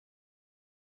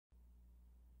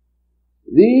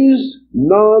These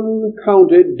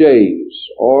non-counted days,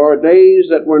 or days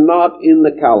that were not in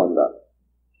the calendar,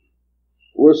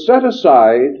 were set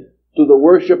aside to the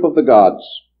worship of the gods,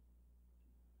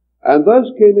 and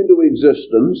thus came into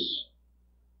existence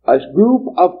a group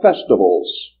of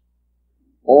festivals,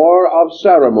 or of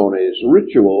ceremonies,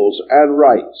 rituals, and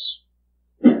rites,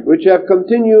 which have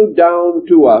continued down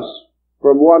to us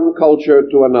from one culture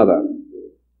to another.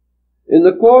 In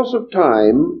the course of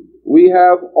time, we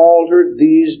have altered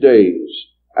these days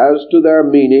as to their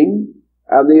meaning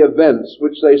and the events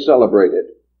which they celebrated.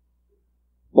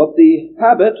 But the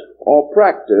habit or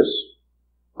practice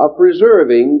of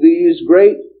preserving these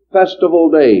great festival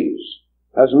days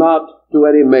has not to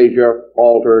any measure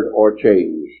altered or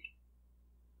changed.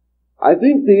 I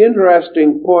think the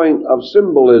interesting point of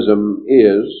symbolism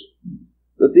is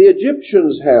that the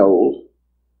Egyptians held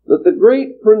that the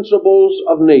great principles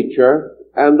of nature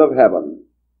and of heaven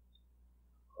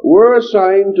were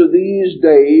assigned to these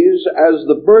days as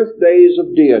the birthdays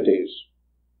of deities.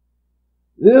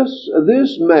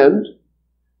 This meant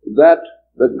that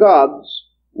the gods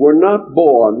were not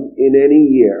born in any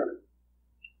year,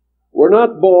 were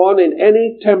not born in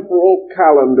any temporal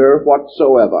calendar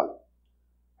whatsoever,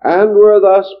 and were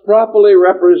thus properly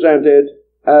represented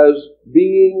as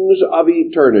beings of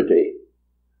eternity,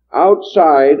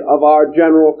 outside of our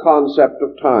general concept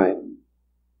of time.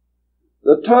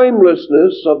 The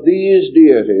timelessness of these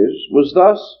deities was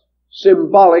thus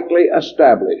symbolically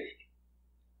established,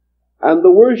 and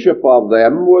the worship of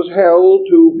them was held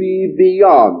to be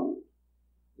beyond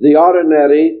the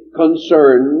ordinary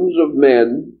concerns of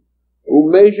men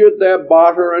who measured their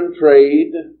barter and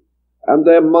trade and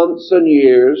their months and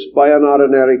years by an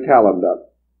ordinary calendar.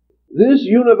 This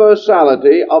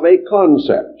universality of a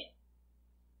concept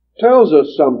tells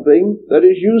us something that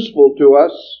is useful to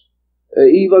us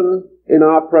even in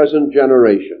our present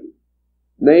generation,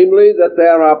 namely that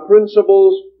there are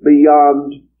principles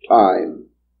beyond time.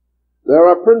 There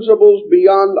are principles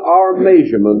beyond our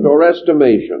measurement or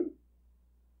estimation,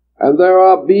 and there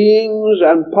are beings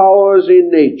and powers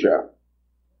in nature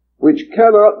which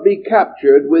cannot be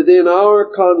captured within our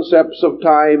concepts of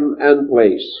time and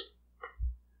place.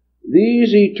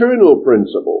 These eternal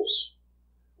principles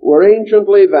were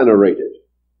anciently venerated,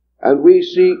 and we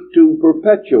seek to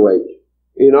perpetuate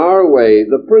in our way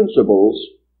the principles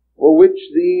for which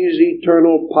these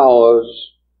eternal powers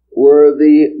were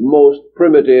the most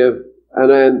primitive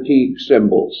and antique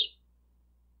symbols.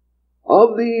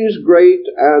 Of these great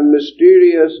and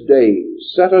mysterious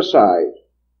days set aside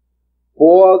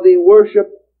for the worship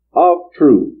of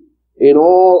truth in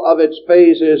all of its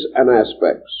phases and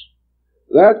aspects,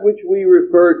 that which we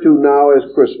refer to now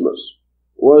as Christmas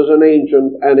was an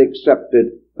ancient and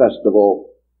accepted festival,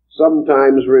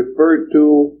 sometimes referred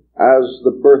to as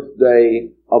the birthday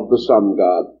of the sun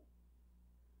god.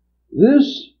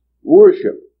 This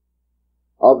worship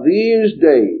of these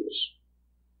days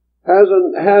has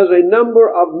a number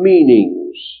of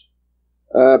meanings.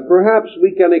 Perhaps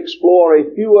we can explore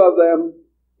a few of them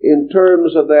in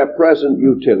terms of their present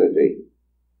utility.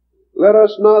 Let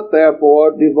us not,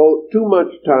 therefore, devote too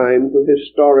much time to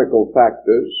historical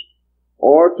factors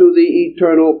or to the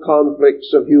eternal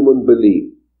conflicts of human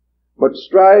belief, but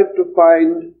strive to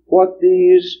find what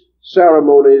these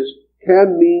ceremonies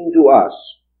can mean to us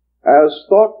as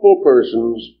thoughtful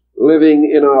persons living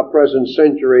in our present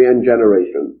century and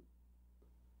generation.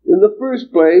 In the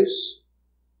first place,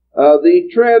 the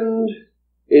trend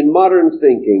in modern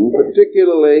thinking,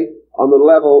 particularly on the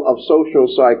level of social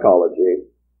psychology,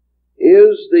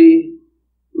 is the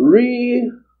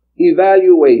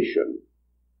re-evaluation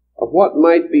of what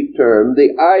might be termed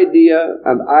the idea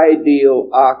and ideal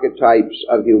archetypes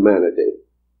of humanity.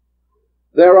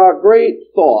 There are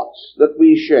great thoughts that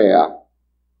we share,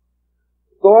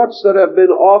 thoughts that have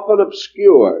been often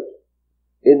obscured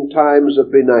in times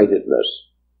of benightedness,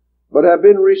 but have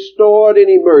been restored in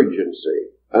emergency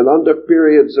and under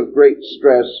periods of great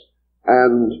stress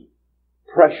and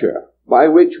pressure, by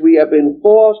which we have been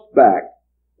forced back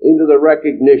into the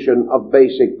recognition of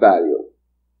basic value.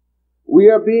 We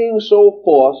are being so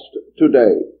forced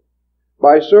today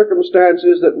by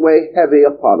circumstances that weigh heavy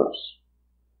upon us.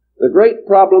 The great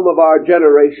problem of our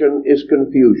generation is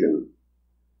confusion,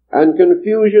 and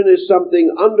confusion is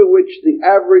something under which the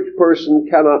average person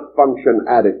cannot function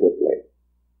adequately.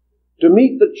 To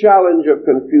meet the challenge of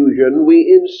confusion,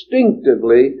 we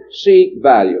instinctively seek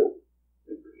value.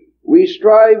 We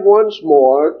strive once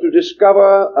more to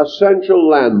discover essential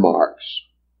landmarks.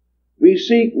 We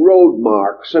seek road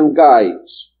marks and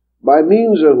guides by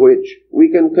means of which we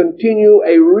can continue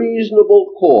a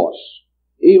reasonable course,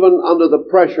 even under the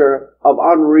pressure of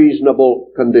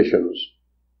unreasonable conditions.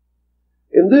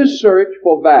 In this search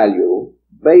for value,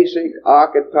 basic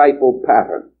archetypal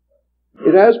pattern,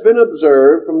 it has been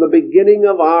observed from the beginning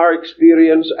of our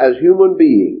experience as human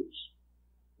beings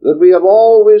that we have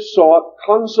always sought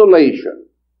consolation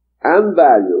and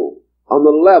value on the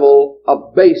level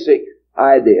of basic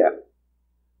idea,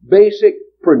 basic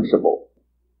principle.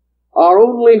 Our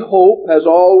only hope has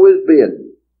always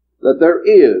been that there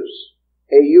is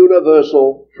a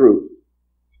universal truth,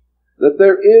 that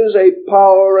there is a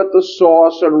power at the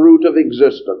source and root of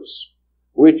existence,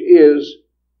 which is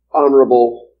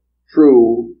honorable,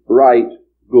 true, right,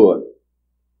 good.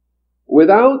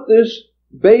 Without this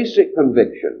basic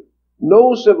conviction,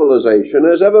 no civilization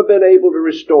has ever been able to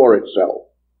restore itself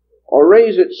or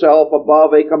raise itself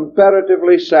above a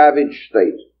comparatively savage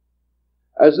state.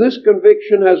 As this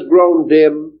conviction has grown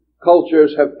dim,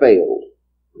 cultures have failed.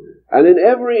 And in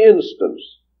every instance,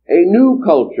 a new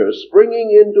culture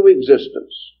springing into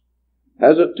existence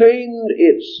has attained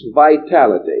its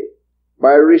vitality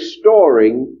by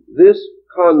restoring this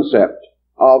concept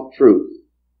of truth,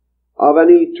 of an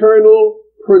eternal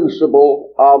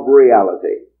principle of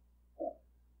reality,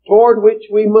 toward which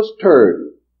we must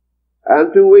turn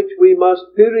and to which we must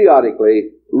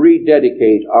periodically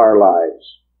rededicate our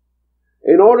lives.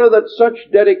 In order that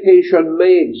such dedication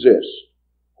may exist,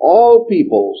 all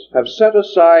peoples have set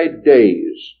aside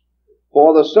days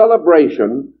for the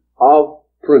celebration of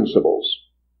principles.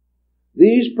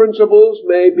 These principles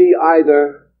may be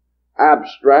either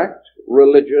abstract,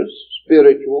 religious,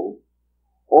 spiritual,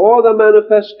 or the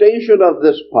manifestation of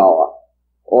this power,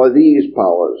 or these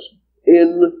powers,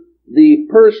 in the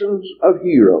persons of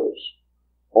heroes,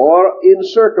 or in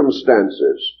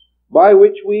circumstances by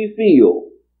which we feel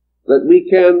that we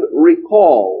can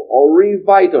recall or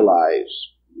revitalize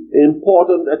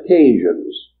important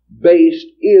occasions based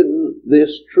in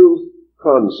this truth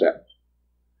concept.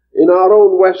 In our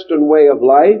own Western way of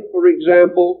life, for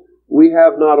example, we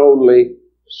have not only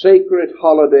sacred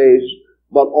holidays,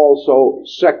 but also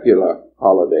secular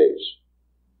holidays.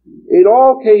 In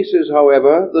all cases,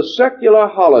 however, the secular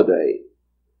holiday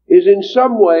is in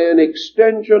some way an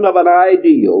extension of an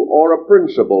ideal or a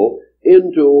principle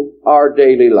into our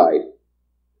daily life.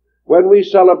 When we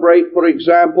celebrate, for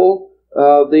example,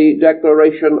 the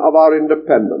declaration of our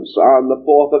independence on the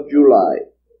 4th of July,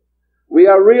 we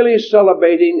are really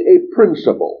celebrating a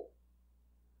principle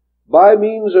by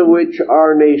means of which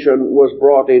our nation was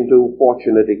brought into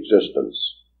fortunate existence.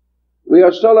 We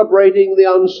are celebrating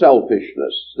the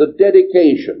unselfishness, the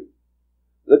dedication,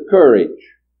 the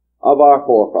courage of our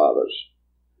forefathers.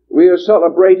 We are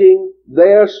celebrating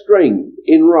their strength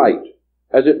in right,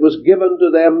 as it was given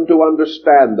to them to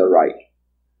understand the right.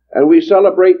 And we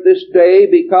celebrate this day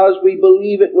because we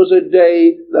believe it was a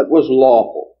day that was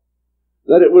lawful,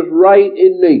 that it was right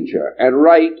in nature and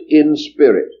right in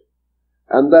spirit,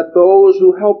 and that those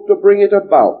who helped to bring it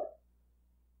about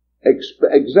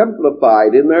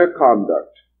exemplified in their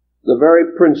conduct the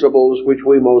very principles which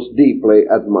we most deeply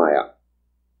admire.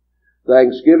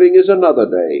 Thanksgiving is another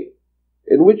day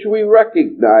in which we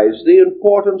recognize the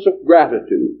importance of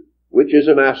gratitude, which is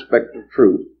an aspect of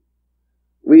truth.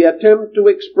 We attempt to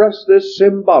express this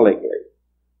symbolically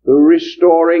through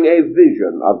restoring a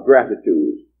vision of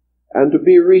gratitude and to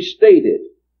be restated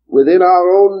within our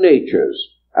own natures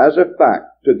as a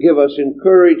fact to give us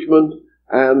encouragement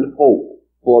and hope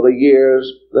for the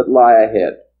years that lie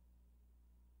ahead.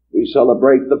 We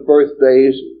celebrate the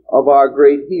birthdays of our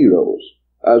great heroes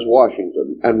as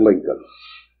Washington and Lincoln.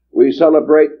 We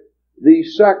celebrate the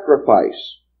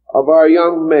sacrifice of our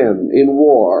young men in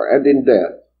war and in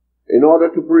death in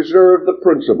order to preserve the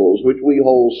principles which we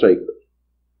hold sacred.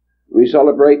 We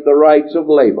celebrate the rights of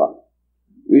labor.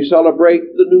 We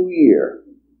celebrate the New Year.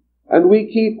 And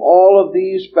we keep all of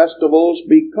these festivals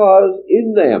because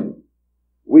in them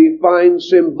we find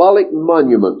symbolic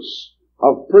monuments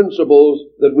of principles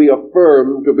that we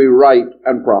affirm to be right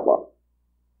and proper.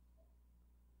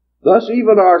 Thus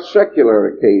even our secular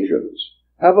occasions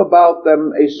have about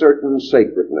them a certain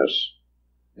sacredness,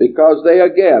 because they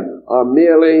again are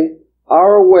merely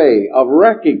our way of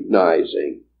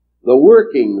recognizing the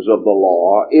workings of the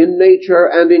law in nature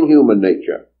and in human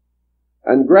nature.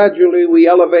 And gradually we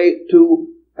elevate to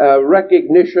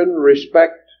recognition,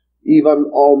 respect, even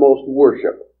almost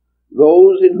worship,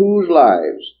 those in whose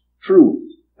lives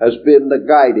truth has been the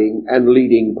guiding and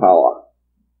leading power.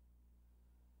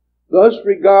 Thus,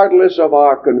 regardless of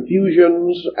our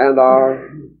confusions and our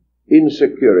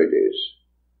insecurities,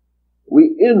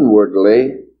 we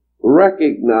inwardly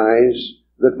recognize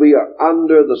that we are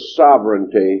under the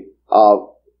sovereignty of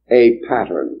a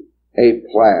pattern, a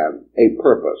plan, a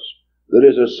purpose that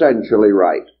is essentially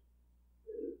right.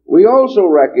 We also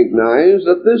recognize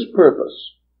that this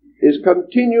purpose is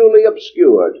continually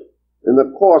obscured in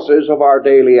the courses of our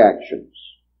daily actions.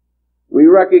 We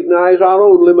recognize our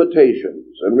own limitations,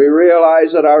 and we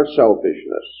realize that our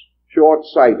selfishness,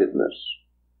 short-sightedness,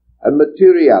 and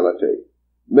materiality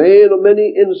may in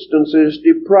many instances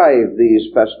deprive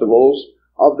these festivals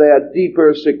of their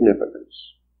deeper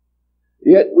significance.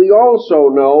 Yet we also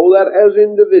know that as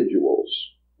individuals,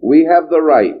 we have the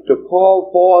right to call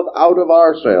forth out of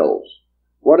ourselves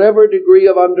whatever degree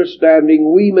of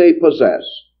understanding we may possess,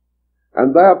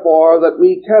 and therefore that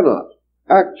we cannot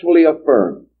actually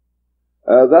affirm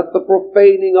that the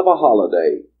profaning of a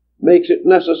holiday makes it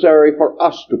necessary for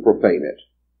us to profane it,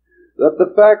 that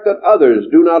the fact that others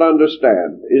do not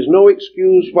understand is no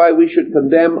excuse why we should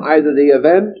condemn either the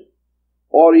event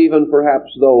or even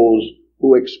perhaps those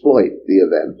who exploit the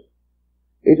event.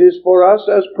 It is for us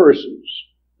as persons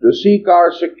to seek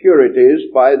our securities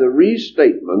by the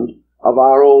restatement of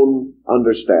our own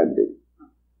understanding.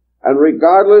 And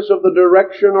regardless of the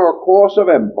direction or course of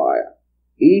empire,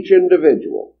 each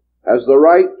individual has the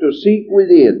right to seek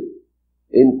within,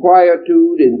 in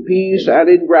quietude, in peace, and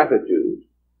in gratitude,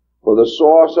 for the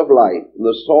source of life, and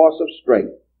the source of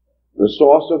strength, the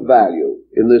source of value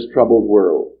in this troubled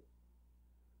world.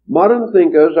 Modern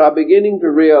thinkers are beginning to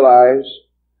realize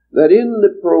that in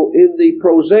the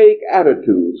prosaic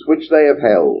attitudes which they have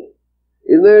held,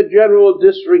 in their general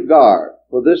disregard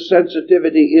for this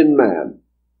sensitivity in man,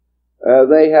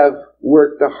 they have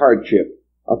worked a hardship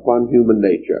upon human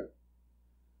nature.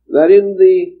 That in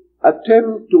the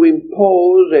attempt to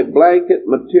impose a blanket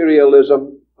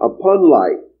materialism upon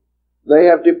life, they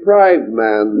have deprived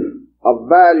man of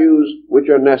values which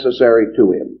are necessary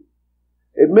to him.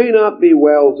 It may not be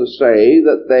well to say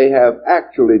that they have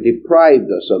actually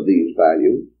deprived us of these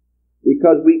values,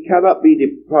 because we cannot be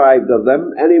deprived of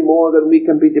them any more than we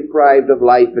can be deprived of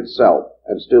life itself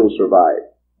and still survive.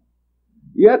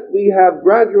 Yet we have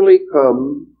gradually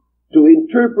come to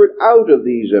interpret out of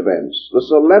these events the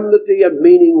solemnity and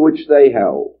meaning which they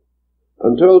held,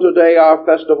 until today our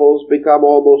festivals become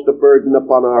almost a burden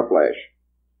upon our flesh.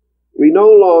 We no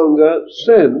longer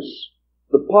sense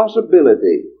the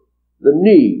possibility, the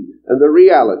need, and the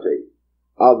reality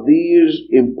of these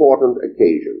important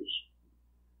occasions.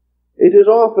 It is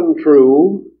often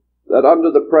true that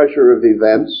under the pressure of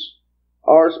events,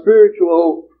 our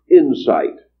spiritual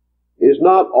insight is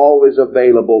not always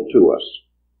available to us.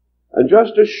 And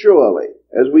just as surely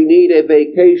as we need a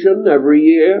vacation every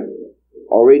year,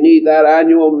 or we need that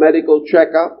annual medical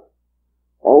checkup,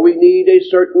 or we need a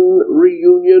certain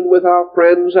reunion with our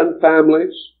friends and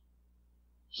families,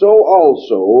 so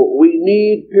also we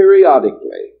need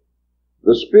periodically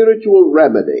the spiritual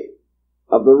remedy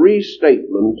of the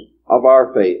restatement of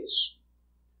our faiths.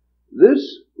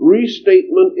 This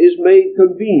restatement is made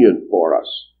convenient for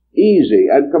us, easy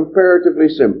and comparatively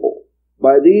simple,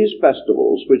 by these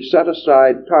festivals which set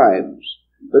aside times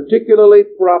particularly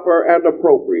proper and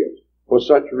appropriate for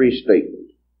such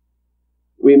restatement.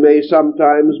 We may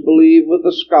sometimes believe with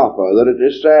the scoffer that it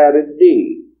is sad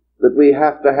indeed that we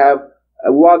have to have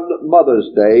one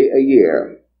Mother's Day a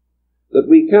year, that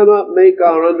we cannot make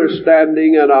our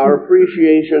understanding and our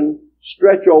appreciation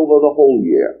stretch over the whole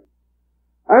year.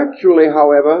 Actually,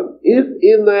 however, if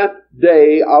in that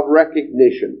day of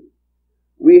recognition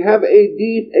we have a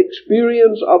deep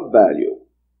experience of value,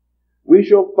 we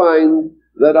shall find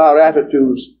that our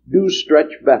attitudes do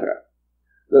stretch better,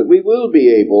 that we will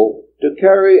be able to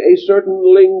carry a certain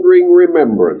lingering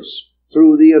remembrance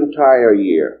through the entire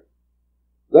year.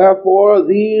 Therefore,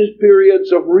 these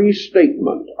periods of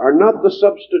restatement are not the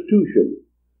substitution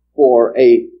for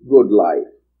a good life.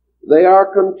 They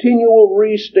are continual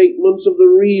restatements of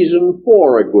the reason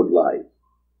for a good life.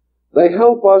 They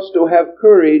help us to have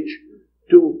courage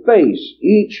to face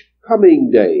each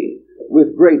coming day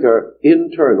with greater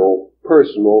internal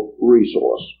personal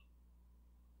resource.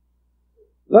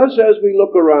 Thus, as we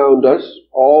look around us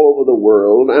all over the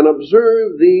world and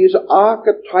observe these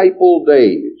archetypal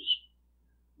days,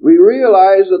 we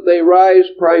realize that they rise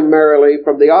primarily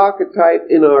from the archetype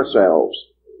in ourselves,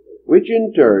 which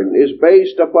in turn is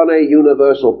based upon a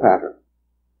universal pattern.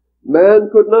 Man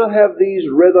could not have these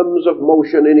rhythms of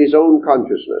motion in his own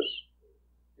consciousness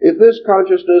if this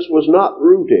consciousness was not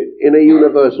rooted in a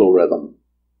universal rhythm.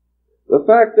 The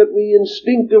fact that we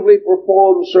instinctively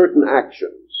perform certain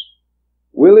actions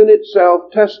will in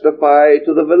itself testify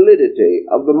to the validity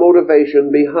of the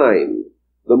motivation behind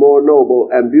the more noble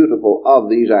and beautiful of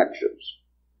these actions.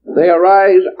 They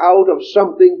arise out of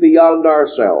something beyond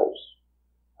ourselves,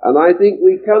 and I think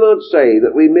we cannot say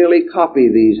that we merely copy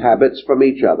these habits from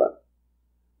each other.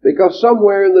 because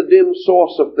somewhere in the dim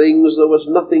source of things there was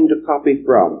nothing to copy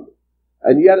from.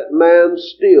 And yet man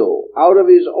still, out of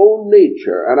his own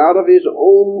nature and out of his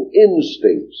own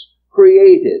instincts,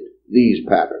 created these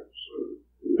patterns.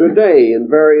 Today, in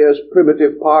various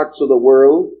primitive parts of the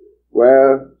world,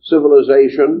 where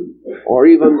civilization or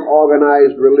even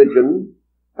organized religion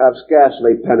have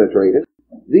scarcely penetrated,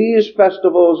 these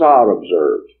festivals are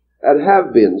observed, and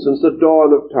have been since the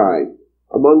dawn of time,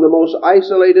 among the most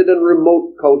isolated and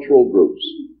remote cultural groups.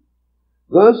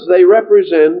 Thus, they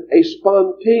represent a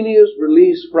spontaneous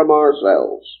release from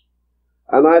ourselves.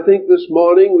 And I think this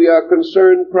morning we are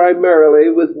concerned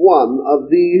primarily with one of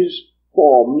these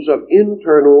forms of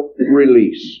internal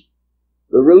release.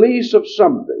 The release of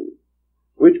something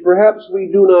which perhaps we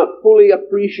do not fully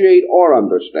appreciate or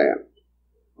understand,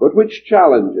 but which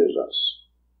challenges us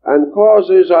and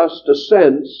causes us to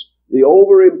sense the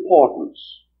overimportance.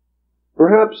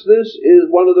 Perhaps this is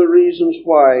one of the reasons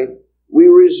why we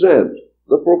resent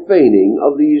the profaning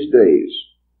of these days,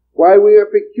 why we are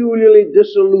peculiarly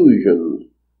disillusioned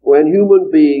when human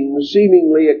beings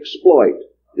seemingly exploit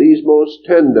these most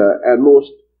tender and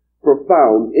most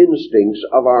profound instincts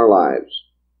of our lives.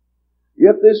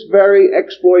 Yet this very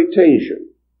exploitation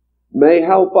may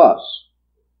help us,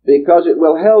 because it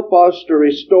will help us to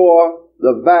restore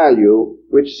the value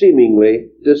which seemingly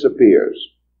disappears.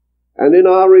 And in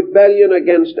our rebellion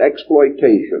against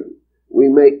exploitation, we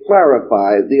may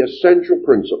clarify the essential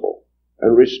principle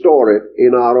and restore it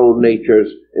in our own natures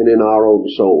and in our own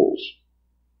souls.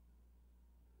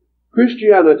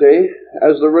 Christianity,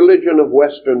 as the religion of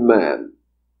Western man,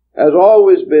 has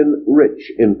always been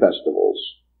rich in festivals.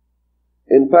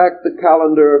 In fact, the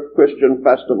calendar of Christian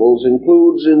festivals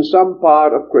includes in some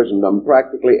part of Christendom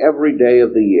practically every day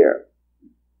of the year.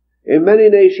 In many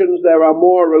nations there are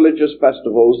more religious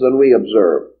festivals than we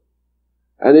observe.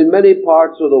 And in many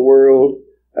parts of the world,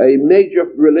 a major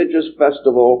religious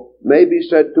festival may be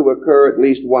said to occur at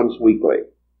least once weekly.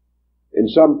 In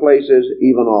some places,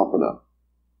 even oftener.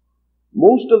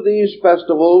 Most of these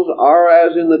festivals are,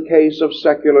 as in the case of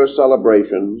secular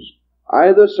celebrations,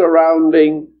 either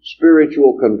surrounding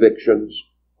spiritual convictions,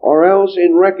 or else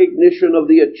in recognition of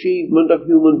the achievement of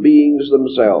human beings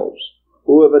themselves,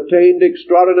 who have attained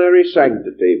extraordinary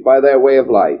sanctity by their way of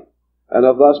life, and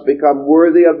have thus become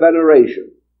worthy of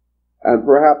veneration, and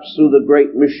perhaps through the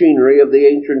great machinery of the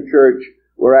ancient church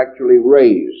were actually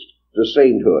raised to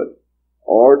sainthood,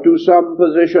 or to some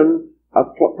position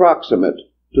approximate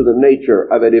to the nature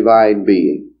of a divine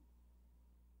being.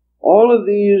 All of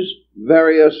these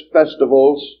various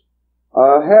festivals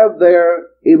have their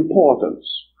importance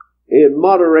in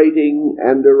moderating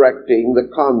and directing the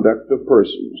conduct of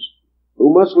persons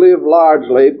who must live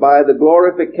largely by the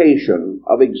glorification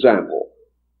of example,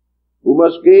 who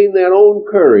must gain their own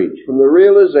courage from the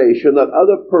realization that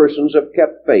other persons have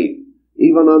kept faith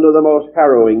even under the most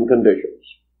harrowing conditions.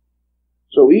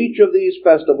 So each of these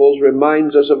festivals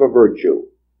reminds us of a virtue,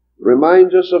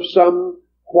 reminds us of some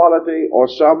quality or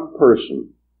some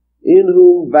person in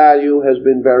whom value has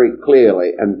been very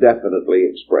clearly and definitely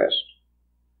expressed.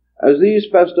 As these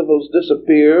festivals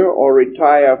disappear or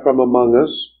retire from among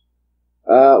us,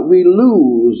 we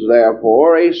lose,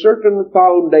 therefore, a certain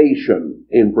foundation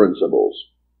in principles,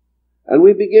 and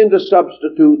we begin to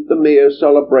substitute the mere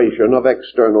celebration of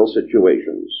external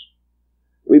situations.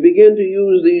 We begin to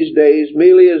use these days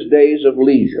merely as days of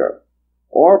leisure,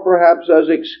 or perhaps as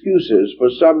excuses for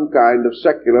some kind of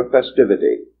secular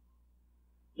festivity.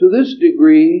 To this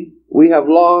degree, we have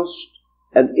lost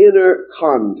an inner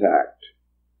contact.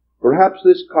 Perhaps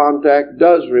this contact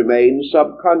does remain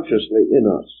subconsciously in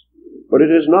us, but it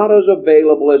is not as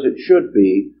available as it should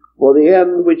be for the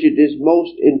end which it is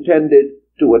most intended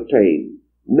to attain,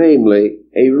 namely,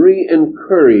 a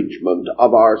re-encouragement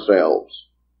of ourselves,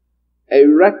 a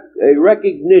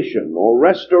recognition or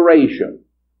restoration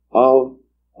of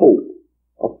hope,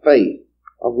 of faith,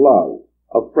 of love,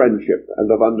 of friendship,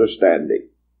 and of understanding.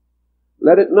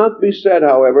 Let it not be said,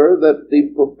 however, that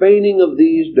the profaning of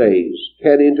these days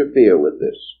can interfere with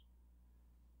this.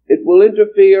 It will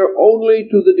interfere only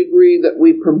to the degree that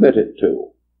we permit it to,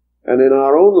 and in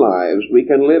our own lives we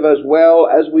can live as well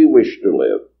as we wish to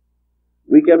live.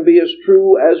 We can be as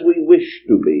true as we wish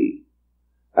to be,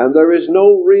 and there is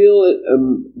no real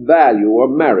value or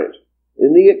merit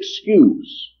in the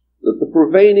excuse that the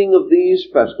profaning of these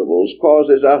festivals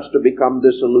causes us to become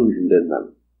disillusioned in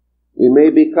them. We may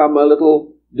become a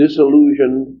little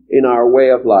disillusioned in our way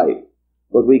of life,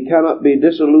 but we cannot be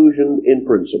disillusioned in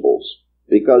principles,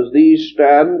 because these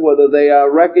stand whether they are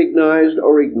recognized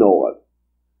or ignored,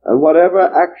 and whatever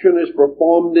action is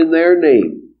performed in their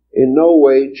name in no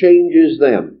way changes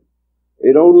them.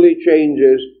 It only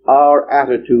changes our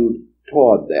attitude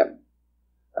toward them.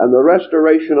 And the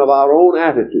restoration of our own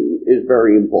attitude is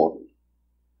very important.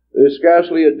 There's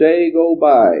scarcely a day goes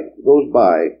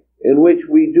by in which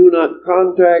we do not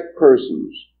contact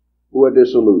persons who are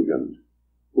disillusioned,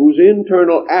 whose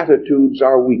internal attitudes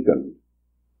are weakened.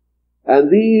 And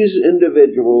these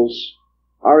individuals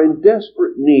are in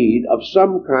desperate need of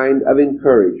some kind of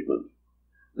encouragement.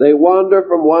 They wander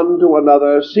from one to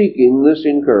another seeking this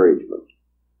encouragement,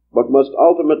 but must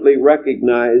ultimately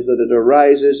recognize that it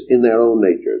arises in their own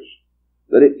natures,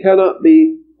 that it cannot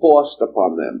be forced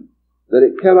upon them, that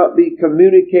it cannot be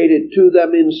communicated to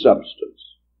them in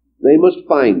substance. They must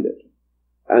find it.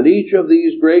 And each of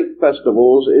these great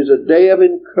festivals is a day of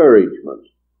encouragement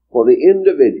for the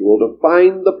individual to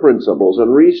find the principles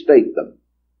and restate them,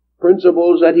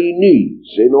 principles that he needs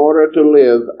in order to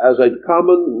live as a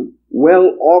common,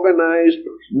 well-organized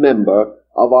member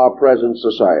of our present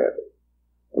society.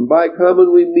 And by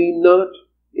common we mean not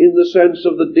in the sense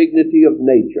of the dignity of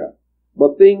nature,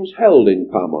 but things held in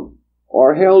common,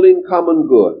 or held in common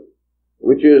good,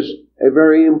 which is a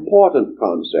very important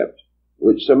concept,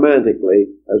 which semantically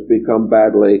has become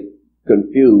badly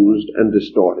confused and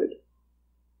distorted.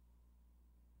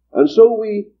 And so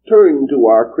we turn to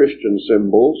our Christian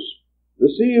symbols to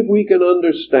see if we can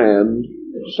understand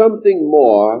something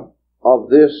more of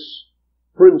this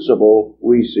principle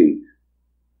we seek.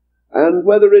 And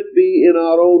whether it be in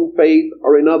our own faith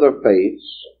or in other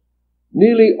faiths,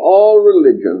 nearly all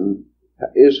religion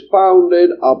is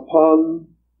founded upon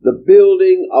the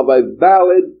building of a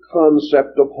valid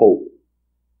concept of hope.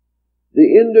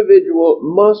 The individual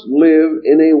must live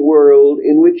in a world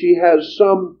in which he has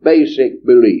some basic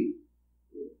belief.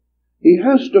 He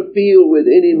has to feel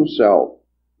within himself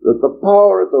that the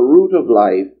power at the root of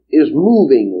life is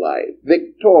moving life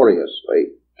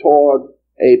victoriously toward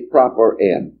a proper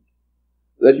end.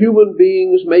 That human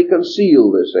beings may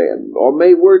conceal this end or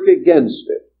may work against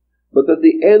it, but that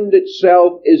the end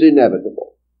itself is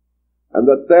inevitable, and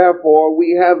that therefore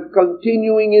we have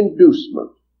continuing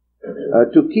inducement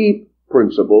to keep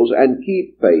principles and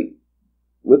keep faith,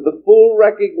 with the full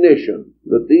recognition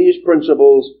that these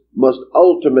principles must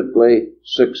ultimately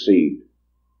succeed.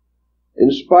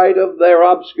 In spite of their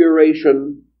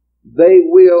obscuration, they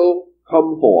will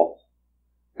come forth,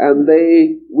 and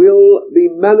they will be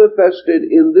manifested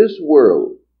in this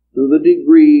world to the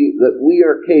degree that we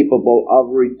are capable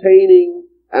of retaining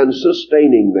and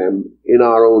sustaining them in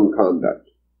our own conduct.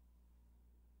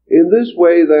 In this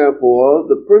way, therefore,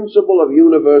 the principle of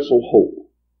universal hope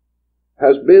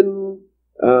has been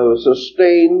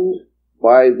sustained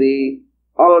by the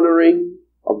honoring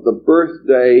of the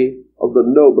birthday of the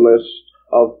noblest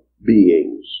of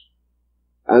beings.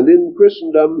 And in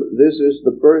Christendom, this is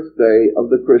the birthday of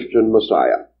the Christian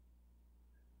Messiah.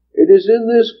 It is in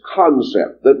this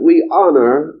concept that we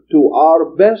honor to our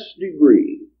best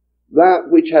degree that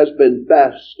which has been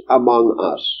best among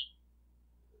us.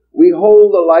 We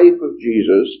hold the life of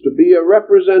Jesus to be a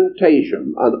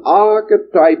representation, an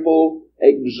archetypal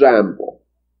example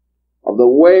of the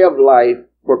way of life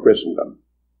for Christendom.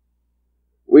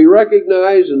 We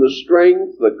recognize in the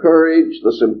strength, the courage,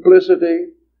 the simplicity,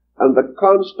 and the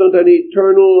constant and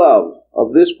eternal love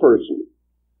of this person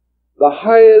the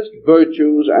highest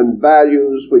virtues and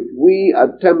values which we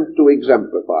attempt to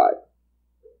exemplify.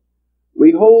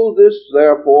 We hold this,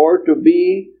 therefore, to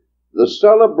be the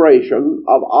celebration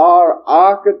of our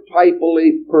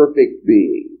archetypally perfect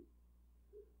being,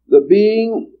 the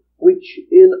being which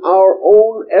in our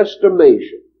own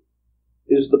estimation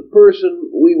is the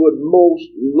person we would most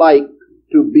like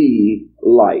to be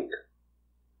like,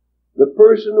 the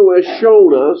person who has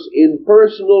shown us in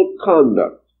personal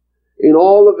conduct, in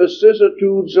all the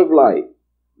vicissitudes of life,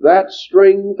 that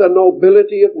strength and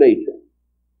nobility of nature,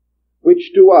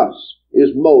 which to us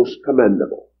is most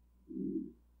commendable.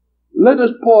 Let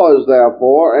us pause,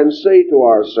 therefore, and say to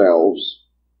ourselves,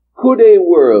 could a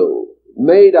world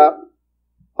made up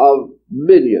of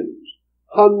millions,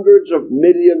 hundreds of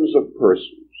millions of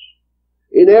persons,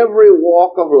 in every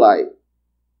walk of life,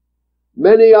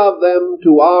 many of them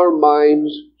to our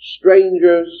minds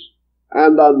strangers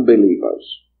and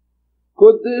unbelievers,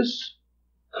 could this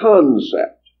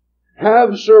concept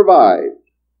have survived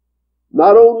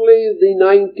not only the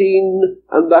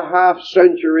 19.5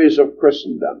 centuries of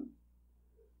Christendom,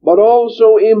 but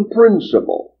also in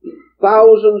principle,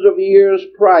 thousands of years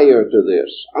prior to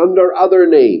this, under other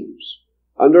names,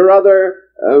 under other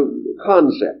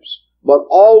concepts, but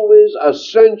always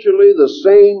essentially the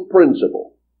same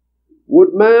principle?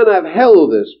 Would man have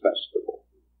held this festival?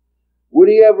 Would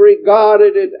he have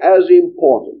regarded it as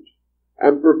important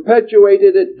and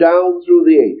perpetuated it down through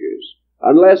the ages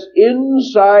unless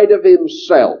inside of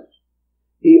himself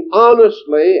he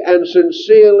honestly and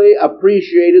sincerely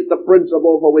appreciated the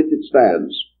principle for which it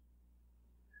stands.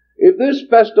 If this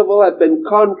festival had been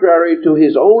contrary to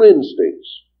his own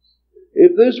instincts,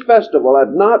 if this festival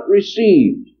had not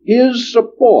received his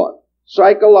support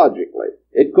psychologically,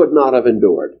 it could not have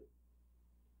endured.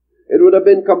 It would have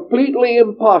been completely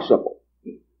impossible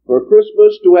for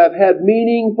Christmas to have had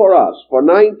meaning for us for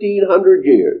 1900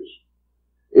 years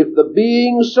if the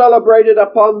being celebrated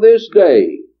upon this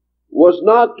day was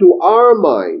not to our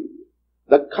mind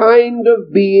the kind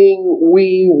of being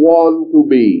we want to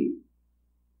be.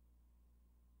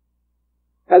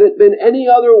 Had it been any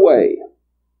other way,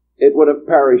 it would have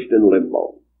perished in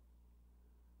limbo.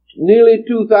 Nearly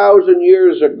 2,000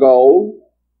 years ago,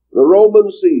 the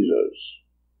Roman Caesars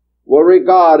were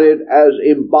regarded as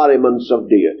embodiments of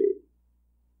deity.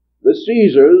 The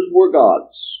Caesars were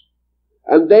gods,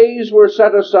 and days were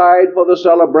set aside for the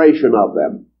celebration of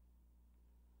them.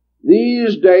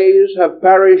 These days have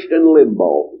perished in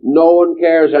limbo. No one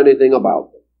cares anything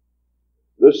about them.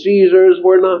 The Caesars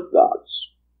were not gods.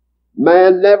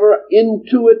 Man never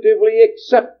intuitively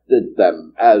accepted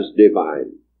them as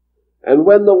divine. And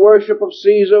when the worship of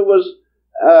Caesar was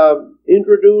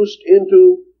introduced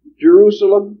into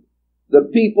Jerusalem, the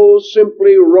people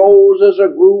simply rose as a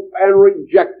group and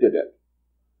rejected it,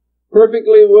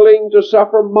 perfectly willing to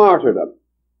suffer martyrdom,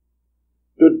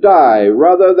 to die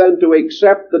rather than to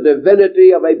accept the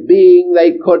divinity of a being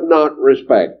they could not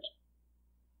respect.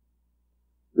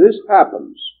 This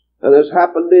happens, and has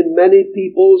happened in many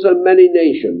peoples and many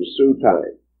nations through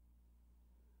time.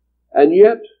 And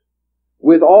yet,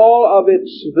 with all of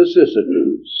its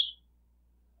vicissitudes,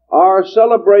 our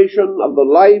celebration of the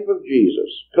life of Jesus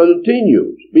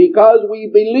continues because we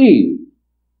believe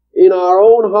in our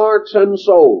own hearts and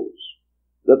souls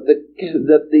that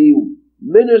the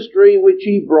ministry which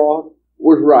he brought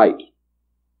was right,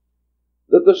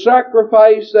 that the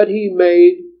sacrifice that he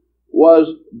made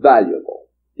was valuable,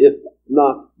 if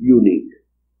not unique,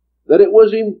 that it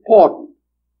was important,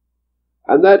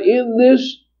 and that in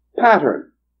this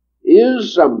pattern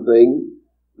is something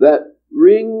that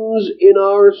rings in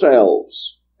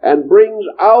ourselves and brings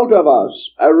out of us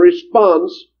a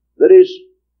response that is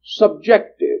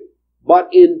subjective but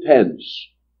intense,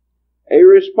 a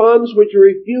response which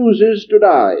refuses to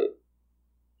die,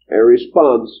 a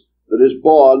response that is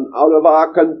born out of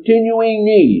our continuing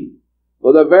need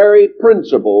for the very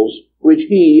principles which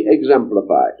he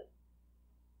exemplified.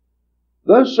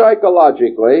 Thus,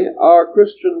 psychologically, our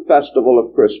Christian festival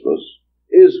of Christmas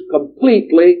is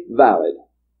completely valid.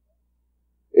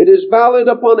 It is valid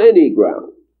upon any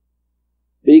ground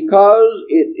because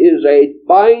it is a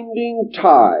binding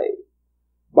tie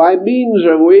by means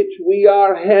of which we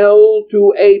are held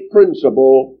to a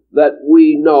principle that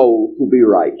we know to be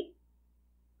right.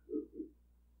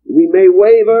 We may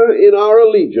waver in our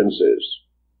allegiances.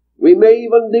 We may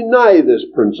even deny this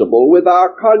principle with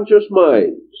our conscious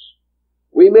minds.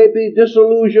 We may be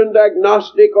disillusioned,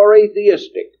 agnostic, or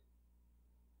atheistic.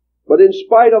 But in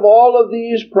spite of all of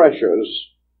these pressures,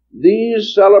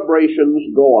 these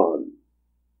celebrations go on.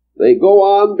 They go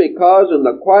on because in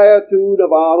the quietude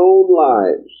of our own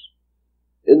lives,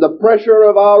 in the pressure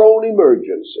of our own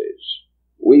emergencies,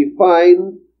 we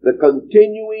find the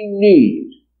continuing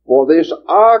need for this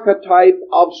archetype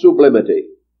of sublimity.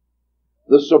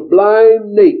 The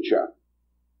sublime nature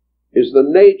is the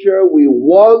nature we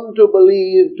want to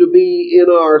believe to be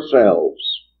in ourselves.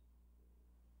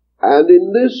 And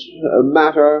in this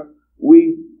matter,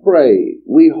 we pray,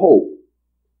 we hope,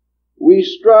 we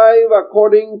strive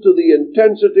according to the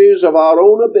intensities of our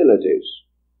own abilities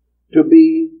to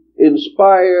be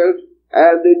inspired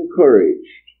and encouraged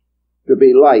to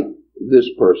be like this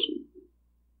person.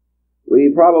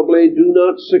 We probably do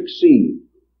not succeed,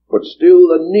 but still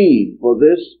the need for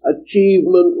this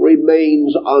achievement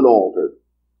remains unaltered.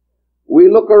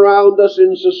 We look around us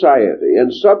in society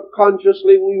and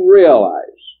subconsciously we realize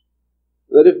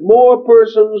that if more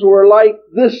persons were like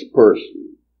this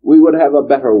person, we would have a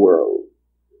better world.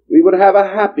 We would have a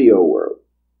happier world.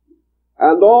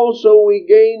 And also we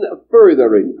gain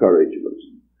further encouragement.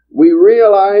 We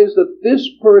realize that this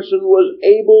person was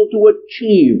able to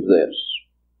achieve this,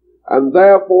 and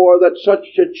therefore that such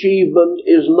achievement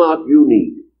is not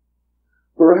unique.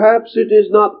 Perhaps it is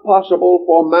not possible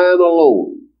for man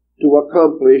alone to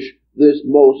accomplish this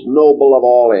most noble of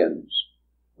all ends.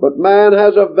 But man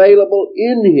has available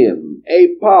in him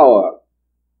a power,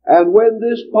 and when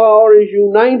this power is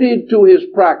united to his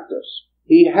practice,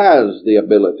 he has the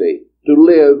ability to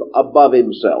live above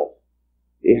himself.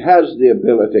 He has the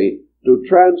ability to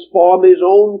transform his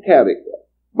own character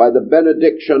by the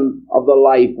benediction of the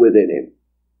life within him.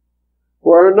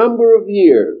 For a number of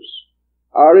years,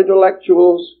 our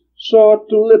intellectuals sought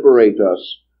to liberate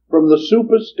us from the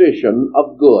superstition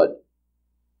of good.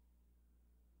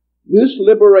 This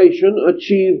liberation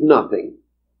achieved nothing.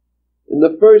 In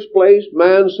the first place,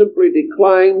 man simply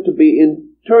declined to be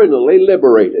internally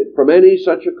liberated from any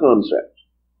such a concept.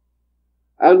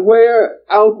 And where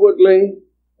outwardly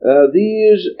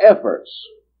these efforts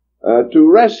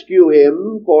to rescue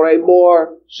him for a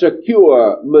more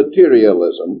secure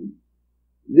materialism,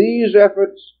 these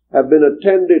efforts have been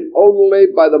attended only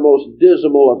by the most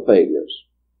dismal of failures.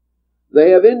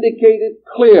 They have indicated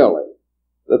clearly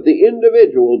that the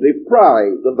individual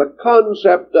deprived of the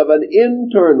concept of an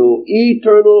internal,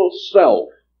 eternal self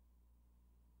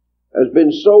has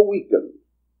been so weakened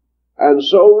and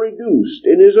so reduced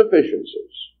in his efficiencies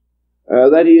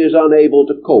that he is unable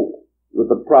to cope with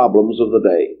the problems of the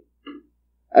day.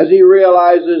 As he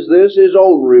realizes this, his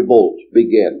own revolt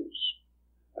begins.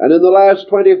 And in the last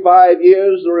 25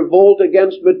 years, the revolt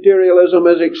against materialism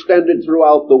has extended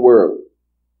throughout the world.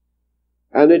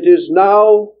 And it is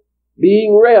now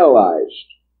being realized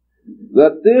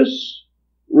that this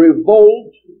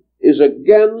revolt is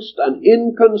against an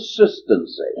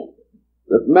inconsistency,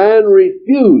 that man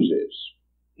refuses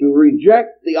to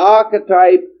reject the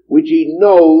archetype which he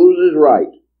knows is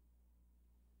right.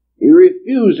 He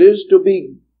refuses to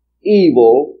be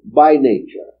evil by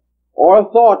nature,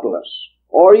 or thoughtless,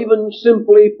 or even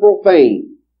simply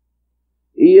profane.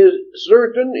 He is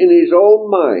certain in his own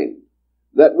mind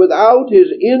that without his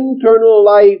internal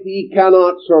life he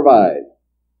cannot survive.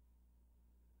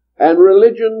 And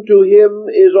religion to him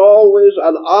is always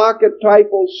an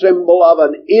archetypal symbol of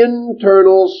an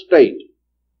internal state,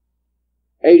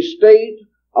 a state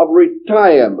of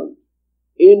retirement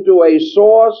into a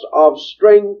source of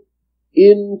strength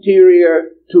interior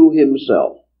to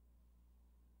himself.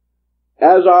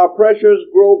 As our pressures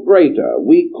grow greater,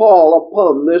 we call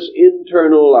upon this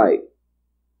internal life.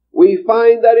 We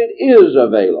find that it is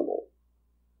available.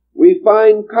 We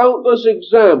find countless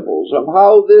examples of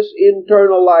how this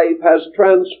internal life has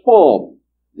transformed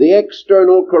the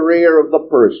external career of the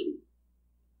person.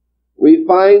 We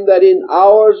find that in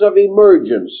hours of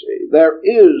emergency there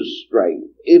is strength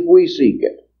if we seek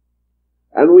it.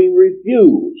 And we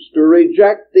refuse to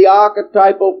reject the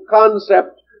archetypal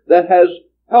concept that has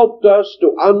helped us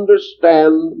to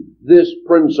understand this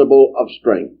principle of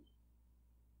strength.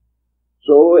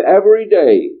 So every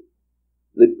day,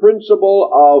 the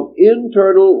principle of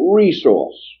internal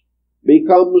resource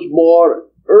becomes more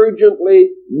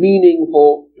urgently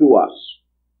meaningful to us.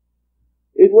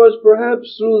 It was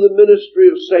perhaps through the ministry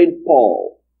of St.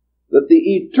 Paul that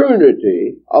the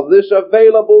eternity of this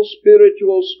available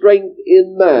spiritual strength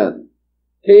in man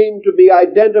came to be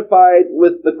identified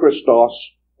with the Christos,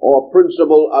 or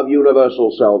principle of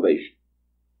universal salvation.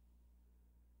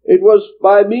 It was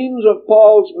by means of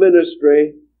Paul's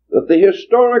ministry that the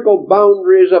historical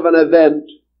boundaries of an event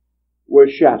were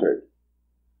shattered.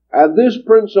 And this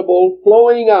principle,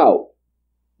 flowing out,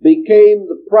 became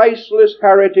the priceless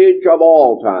heritage of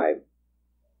all time.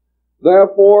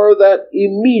 Therefore, that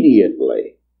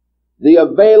immediately the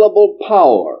available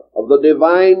power of the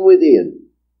divine within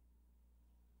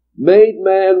made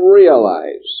man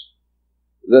realize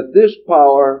that this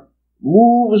power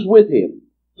moves with him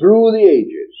through the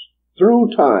ages, through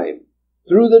time,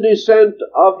 through the descent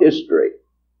of history,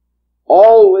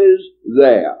 always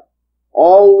there,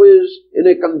 always in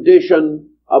a condition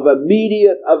of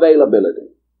immediate availability.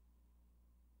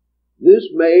 This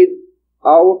made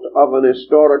out of an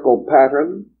historical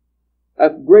pattern a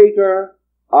greater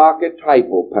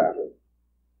archetypal pattern,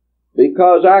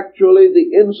 because actually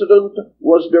the incident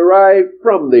was derived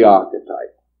from the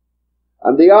archetype.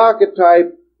 And the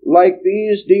archetype, like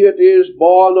these deities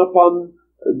born upon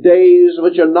days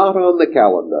which are not on the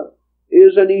calendar,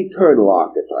 is an eternal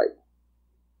archetype.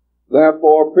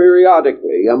 Therefore,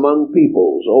 periodically among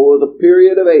peoples over the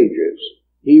period of ages,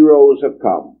 heroes have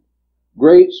come,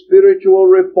 great spiritual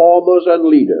reformers and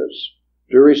leaders,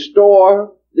 to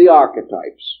restore the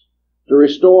archetypes, to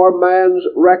restore man's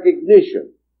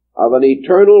recognition of an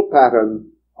eternal pattern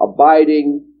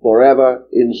abiding forever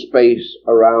in space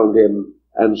around him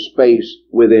and space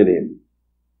within him.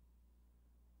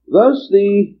 Thus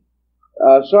the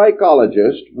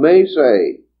psychologist may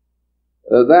say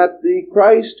that the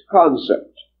Christ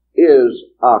concept is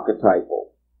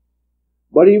archetypal.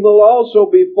 But he will also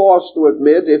be forced to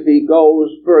admit, if he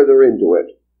goes further into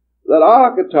it, that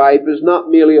archetype is not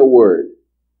merely a word.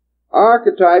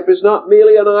 Archetype is not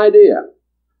merely an idea.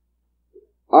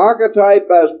 Archetype,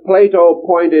 as Plato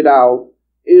pointed out,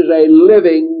 is a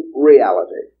living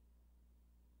reality.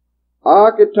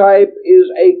 Archetype is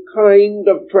a kind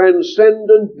of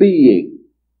transcendent being.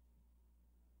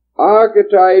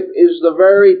 Archetype is the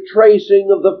very tracing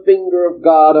of the finger of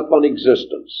God upon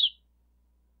existence.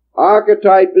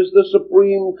 Archetype is the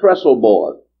supreme trestle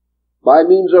board by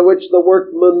means of which the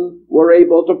workmen were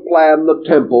able to plan the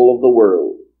temple of the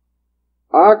world.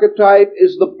 Archetype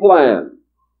is the plan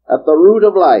at the root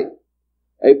of life,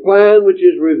 a plan which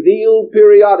is revealed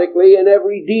periodically in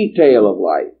every detail of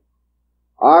life.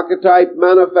 Archetype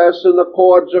manifests in the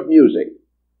chords of music,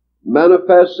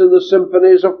 manifests in the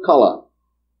symphonies of color,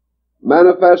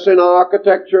 manifests in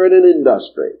architecture and in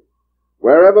industry.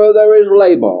 Wherever there is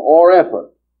labor or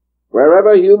effort,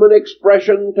 wherever human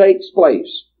expression takes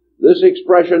place, this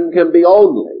expression can be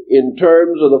only in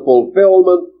terms of the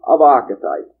fulfillment of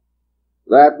archetype.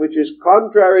 That which is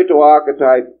contrary to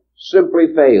archetype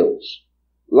simply fails,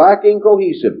 lacking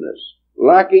cohesiveness,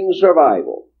 lacking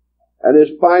survival, and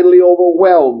is finally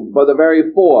overwhelmed by the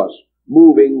very force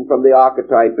moving from the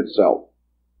archetype itself.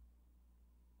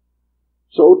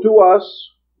 So to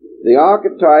us, the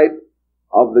archetype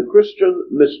of the Christian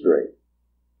mystery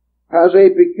has a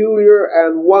peculiar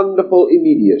and wonderful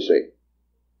immediacy.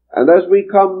 And as we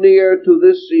come near to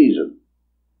this season,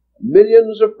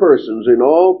 millions of persons in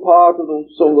all parts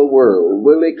of the world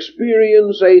will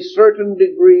experience a certain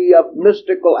degree of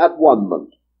mystical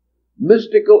at-one-ment,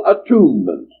 mystical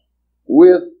attunement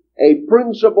with a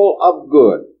principle of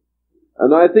good.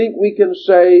 And I think we can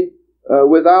say,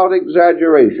 without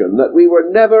exaggeration, that we were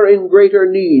never in greater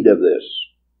need of this.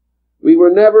 We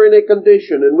were never in a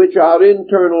condition in which our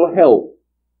internal health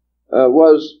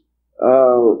was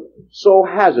so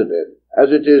hazarded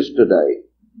as it is today.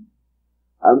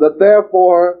 And that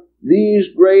therefore these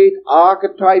great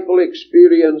archetypal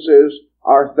experiences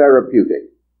are therapeutic.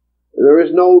 There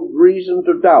is no reason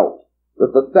to doubt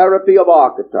that the therapy of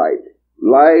archetype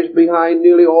lies behind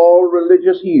nearly all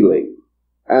religious healing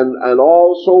and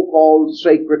all so-called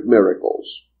sacred miracles.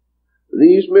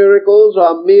 These miracles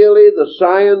are merely the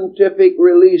scientific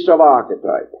release of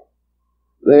archetype.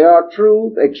 They are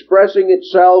truth expressing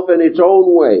itself in its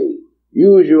own way,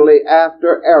 usually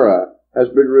after error has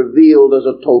been revealed as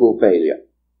a total failure.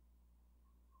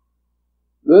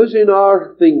 Thus, in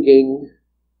our thinking,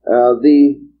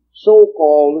 the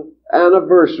so-called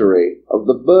anniversary of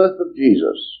the birth of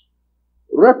Jesus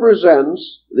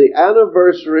represents the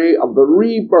anniversary of the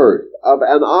rebirth of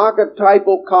an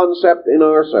archetypal concept in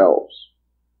ourselves.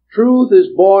 Truth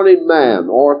is born in man,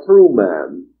 or through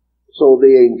man, so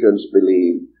the ancients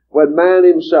believed, when man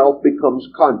himself becomes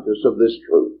conscious of this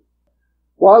truth.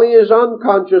 While he is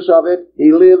unconscious of it,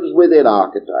 he lives within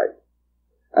archetype.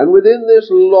 And within this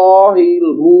law he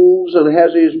moves and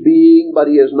has his being, but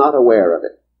he is not aware of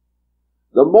it.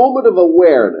 The moment of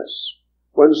awareness,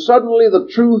 when suddenly the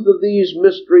truth of these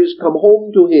mysteries come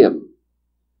home to him,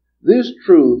 this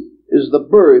truth is the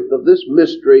birth of this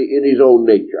mystery in his own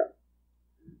nature.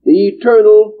 The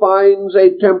eternal finds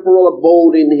a temporal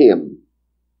abode in him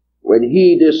when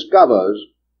he discovers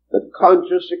the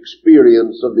conscious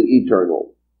experience of the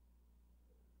eternal.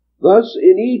 Thus,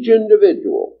 in each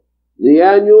individual, the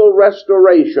annual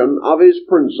restoration of his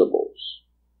principles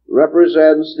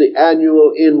represents the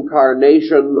annual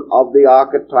incarnation of the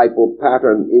archetypal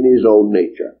pattern in his own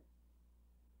nature.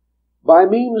 By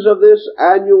means of this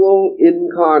annual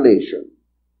incarnation,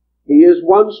 he is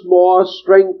once more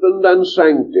strengthened and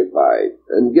sanctified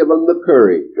and given the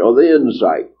courage or the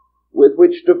insight with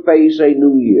which to face a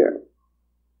new year.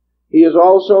 He is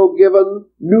also given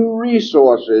new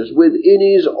resources within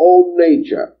his own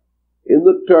nature in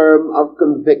the term of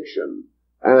conviction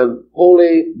and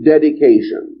holy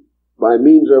dedication, by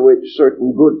means of which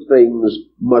certain good things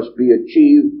must be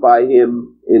achieved by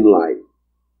him in life.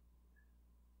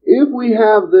 If we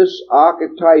have this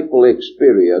archetypal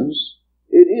experience,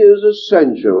 it is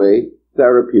essentially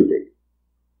therapeutic.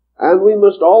 And we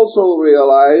must also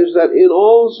realize that in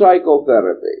all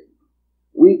psychotherapy,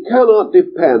 we cannot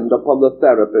depend upon the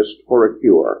therapist for a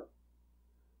cure.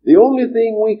 The only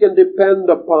thing we can depend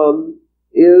upon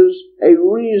is a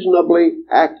reasonably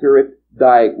accurate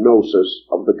diagnosis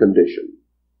of the condition.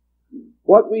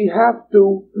 What we have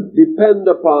to depend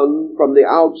upon from the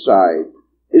outside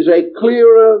is a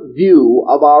clearer view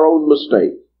of our own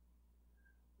mistake,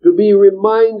 to be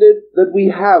reminded that we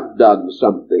have done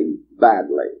something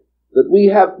badly, that we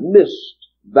have missed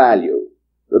value,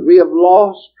 that we have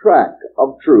lost track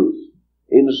of truth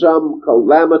in some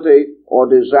calamity or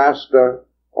disaster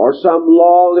or some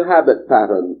long habit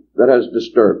pattern that has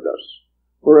disturbed us.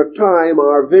 For a time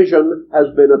our vision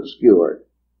has been obscured.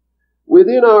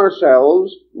 Within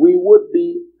ourselves we would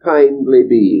be kindly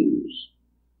beings.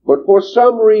 But for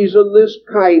some reason this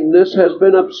kindness has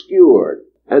been obscured,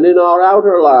 and in our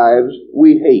outer lives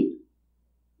we hate.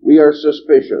 We are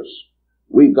suspicious.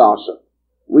 We gossip.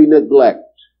 We neglect.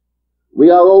 We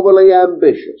are overly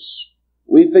ambitious.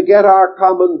 We forget our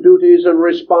common duties and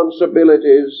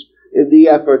responsibilities in the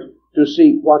effort to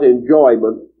seek what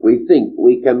enjoyment we think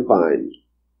we can find.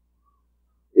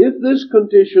 If this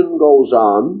condition goes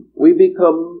on, we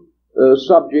become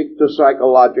subject to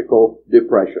psychological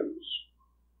depressions.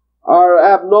 Our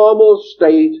abnormal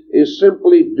state is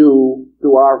simply due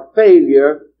to our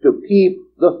failure to keep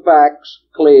the facts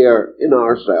clear in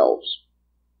ourselves.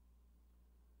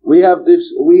 We have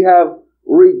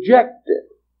rejected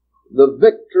the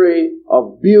victory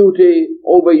of beauty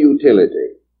over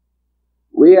utility.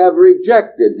 We have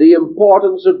rejected the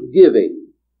importance of giving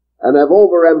and have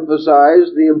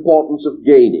overemphasized the importance of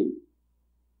gaining.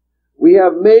 We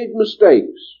have made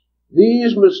mistakes.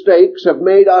 These mistakes have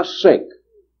made us sick.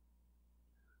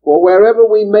 For wherever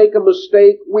we make a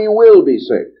mistake, we will be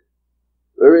sick.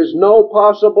 There is no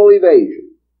possible evasion.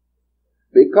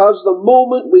 Because the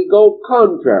moment we go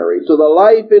contrary to the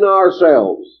life in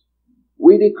ourselves,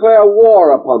 we declare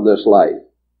war upon this life.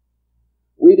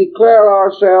 We declare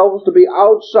ourselves to be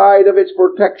outside of its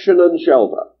protection and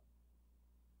shelter.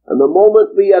 And the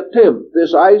moment we attempt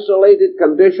this isolated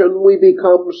condition, we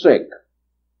become sick.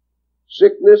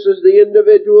 Sickness is the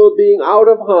individual being out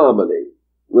of harmony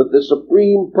with the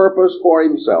supreme purpose for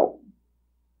himself.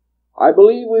 I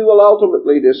believe we will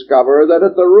ultimately discover that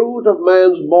at the root of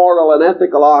man's moral and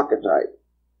ethical archetype,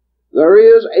 there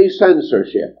is a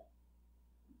censorship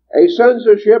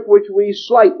which we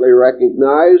slightly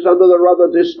recognize under the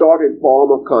rather distorted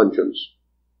form of conscience.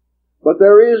 But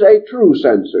there is a true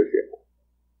censorship,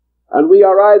 and we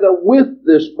are either with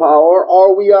this power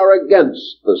or we are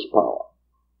against this power.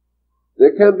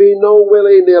 There can be no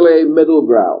willy-nilly middle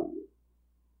ground.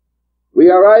 We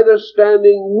are either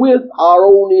standing with our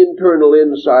own internal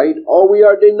insight or we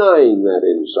are denying that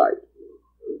insight.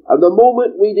 And the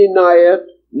moment we deny it,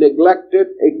 neglect it,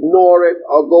 ignore it,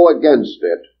 or go against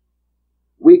it,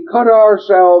 we cut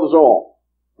ourselves off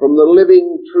from the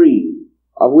living tree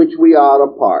of which we are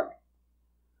a part.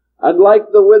 And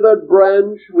like the withered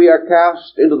branch, we are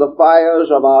cast into the fires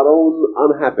of our own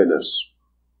unhappiness.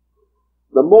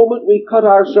 The moment we cut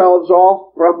ourselves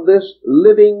off from this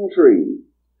living tree,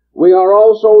 we are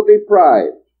also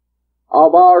deprived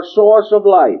of our source of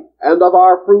life and of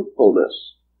our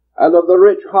fruitfulness and of the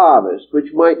rich harvest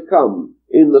which might come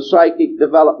in the psychic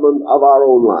development of our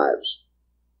own lives.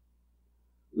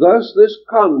 Thus, this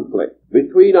conflict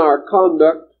between our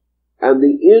conduct and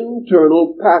the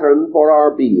internal pattern for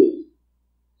our being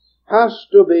has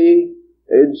to be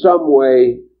in some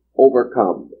way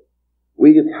overcome.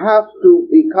 We have to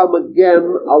become again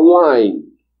aligned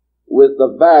with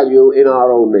the value in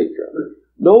our own nature.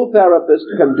 No therapist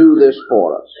can do this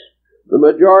for us. The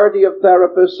majority of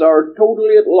therapists are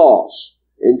totally at loss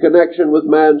in connection with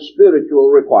man's spiritual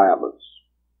requirements.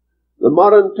 The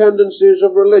modern tendencies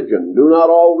of religion do not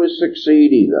always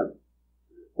succeed either,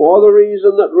 for the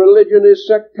reason that religion is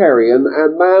sectarian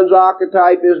and man's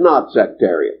archetype is not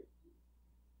sectarian.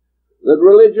 That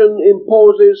religion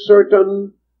imposes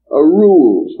certain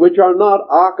rules which are not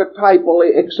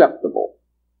archetypally acceptable.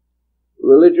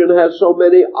 Religion has so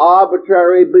many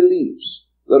arbitrary beliefs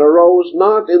that arose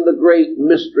not in the great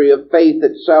mystery of faith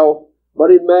itself,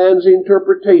 but in man's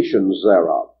interpretations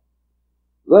thereof.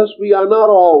 Thus we are not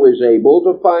always able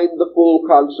to find the full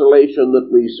consolation that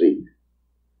we seek.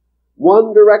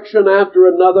 One direction after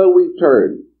another we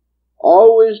turn,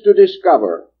 always to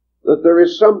discover that there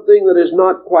is something that is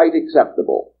not quite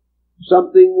acceptable,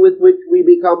 something with which we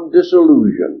become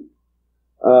disillusioned.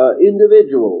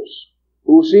 Individuals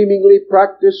who seemingly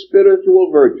practice spiritual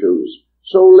virtues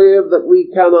so live that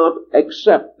we cannot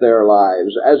accept their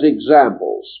lives as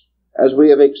examples, as we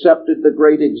have accepted the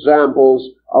great examples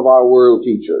of our world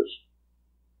teachers.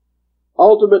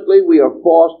 Ultimately, we are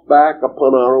forced back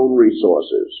upon our own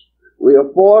resources. We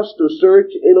are forced to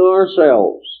search in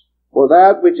ourselves for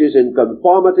that which is in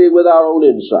conformity with our own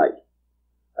insight.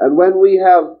 And when we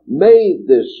have made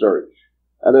this search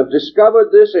and have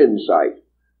discovered this insight,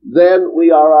 then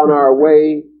we are on our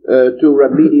way to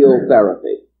remedial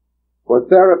therapy. For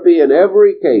therapy in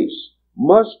every case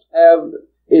must have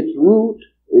its root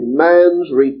in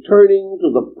man's returning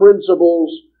to the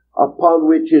principles upon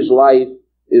which his life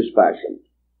is fashioned.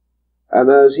 And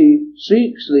as he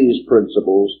seeks these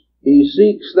principles, he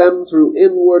seeks them through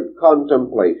inward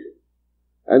contemplation.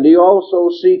 And he also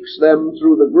seeks them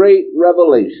through the great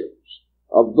revelations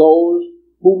of those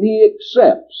whom he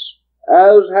accepts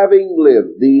as having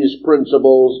lived these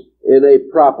principles in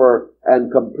a proper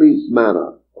and complete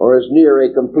manner or as near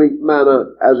a complete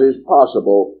manner as is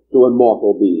possible to a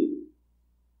mortal being.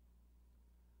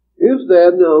 If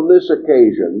then, on this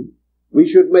occasion, we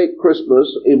should make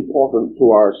Christmas important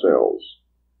to ourselves,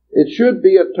 it should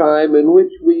be a time in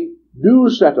which we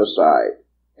do set aside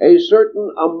a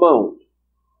certain amount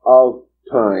of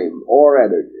time or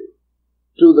energy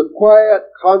to the quiet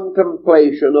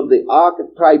contemplation of the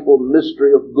archetypal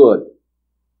mystery of good,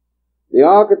 the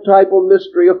archetypal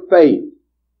mystery of faith,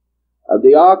 and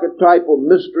the archetypal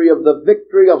mystery of the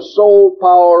victory of soul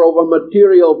power over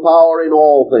material power in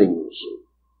all things.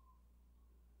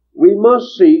 We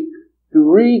must seek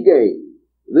to regain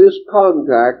this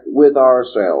contact with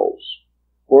ourselves,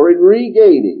 for in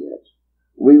regaining it,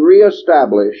 we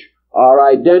reestablish our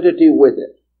identity with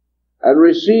it, and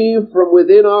receive from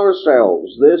within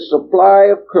ourselves this supply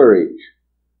of courage,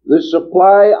 this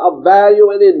supply of value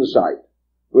and insight,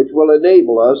 which will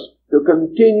enable us to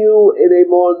continue in a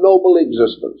more noble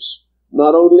existence,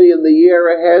 not only in the year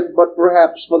ahead, but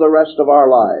perhaps for the rest of our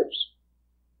lives.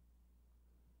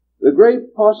 The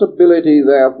great possibility,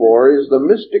 therefore, is the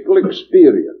mystical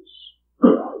experience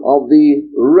of the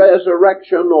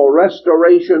resurrection or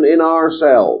restoration in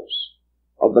ourselves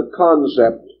of the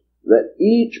concept that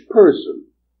each person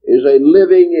is a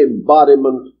living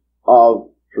embodiment of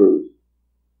truth,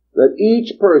 that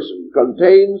each person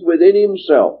contains within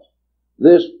himself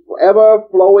this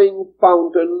ever-flowing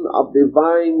fountain of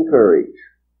divine courage,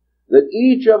 that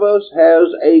each of us has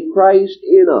a Christ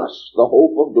in us, the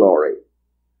hope of glory,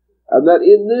 and that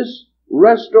in this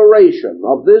restoration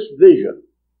of this vision,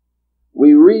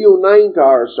 we reunite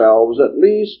ourselves, at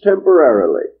least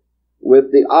temporarily,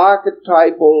 with the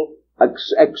archetypal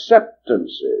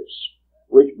acceptances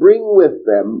which bring with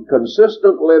them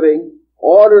consistent living,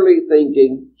 orderly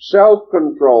thinking,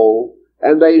 self-control,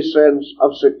 and a sense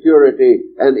of security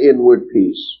and inward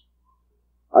peace.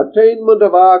 Attainment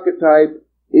of archetype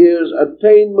is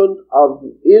attainment of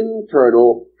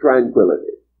internal tranquility.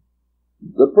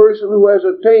 The person who has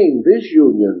attained this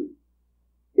union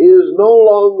is no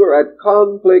longer at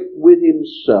conflict with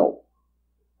himself.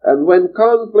 And when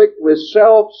conflict with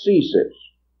self ceases,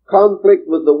 conflict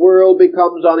with the world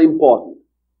becomes unimportant.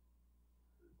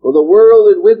 For the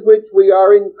world with which we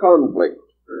are in conflict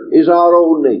is our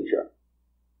own nature,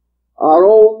 our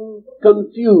own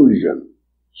confusion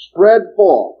spread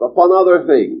forth upon other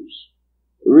things,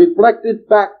 reflected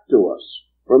back to us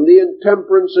from the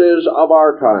intemperances of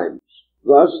our times.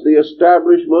 Thus, the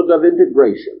establishment of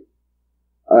integration,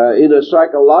 in a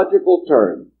psychological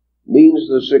term, means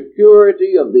the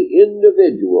security of the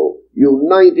individual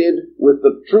united with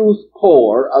the truth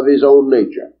core of his own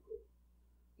nature.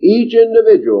 Each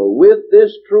individual with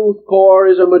this truth core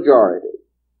is a majority.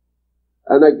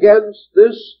 And against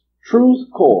this truth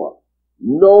core,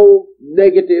 no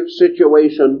negative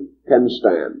situation can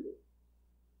stand.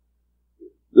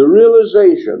 The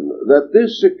realization that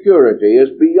this security is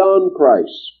beyond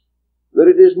price, that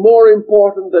it is more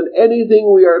important than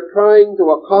anything we are trying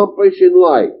to accomplish in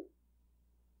life,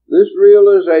 this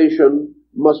realization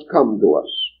must come to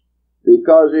us,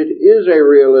 because it is a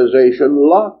realization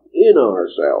locked in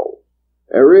ourselves,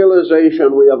 a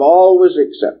realization we have always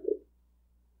accepted,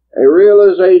 a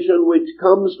realization which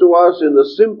comes to us in the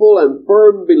simple and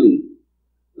firm belief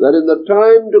that in the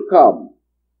time to come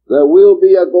there will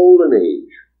be a golden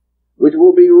age, which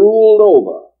will be ruled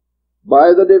over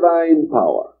by the divine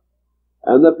power,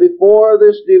 and that before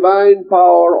this divine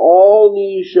power all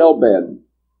knees shall bend,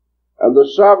 and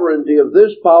the sovereignty of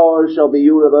this power shall be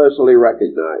universally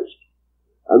recognized,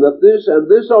 and that this and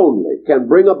this only can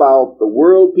bring about the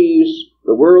world peace,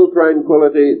 the world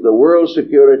tranquility, the world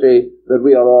security that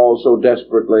we are all so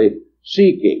desperately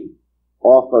seeking,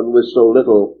 often with so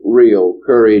little real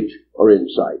courage or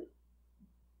insight.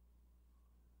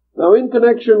 Now, in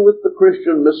connection with the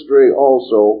Christian mystery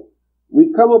also,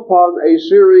 we come upon a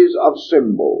series of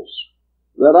symbols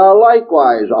that are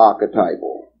likewise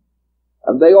archetypal,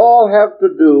 and they all have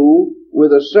to do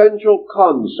with essential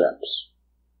concepts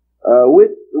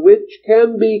which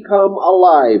can become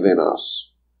alive in us,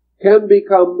 can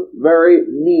become very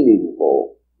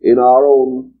meaningful in our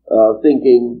own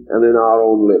thinking and in our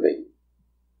own living.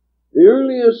 The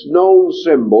earliest known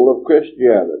symbol of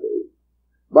Christianity,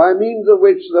 by means of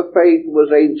which the faith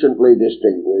was anciently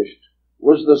distinguished,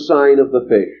 was the sign of the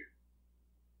fish.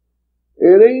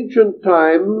 In ancient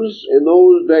times, in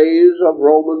those days of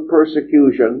Roman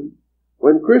persecution,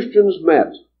 when Christians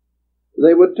met,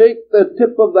 they would take the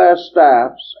tip of their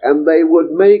staffs and they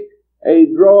would make a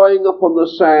drawing upon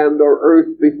the sand or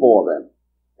earth before them,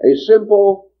 a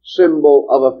simple symbol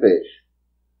of a fish.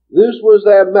 This was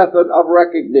their method of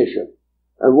recognition,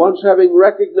 and once having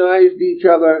recognized each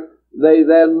other, they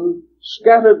then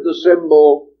scattered the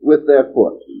symbol with their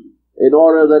foot, in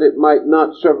order that it might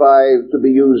not survive to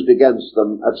be used against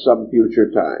them at some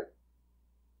future time.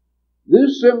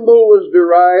 This symbol was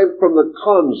derived from the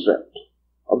concept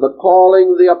of the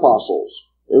calling of the apostles,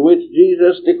 in which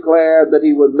Jesus declared that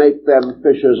he would make them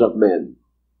fishers of men.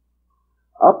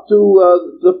 Up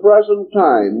to the present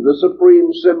time, the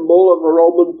supreme symbol of the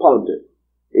Roman pontiff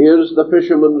is the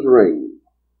fisherman's ring,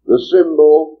 the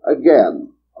symbol,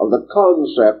 again, of the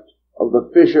concept of the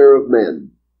fisher of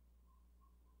men.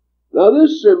 Now,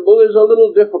 this symbol is a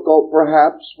little difficult,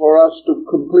 perhaps, for us to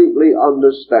completely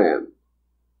understand,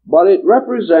 but it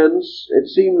represents, it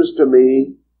seems to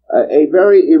me, a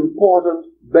very important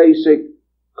basic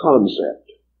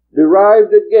concept,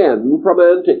 derived again from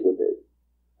antiquity,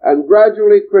 and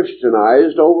gradually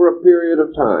Christianized over a period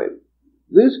of time.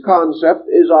 This concept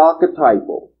is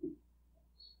archetypal.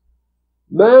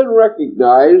 Man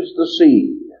recognized the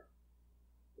sea,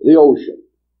 the ocean,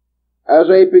 as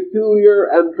a peculiar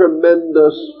and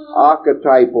tremendous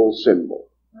archetypal symbol.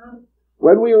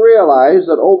 When we realize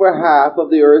that over half of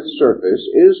the earth's surface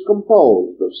is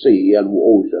composed of sea and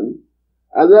ocean,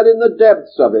 and that in the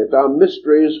depths of it are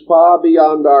mysteries far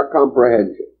beyond our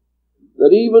comprehension,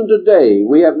 that even today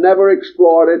we have never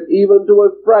explored it even to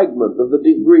a fragment of the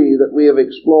degree that we have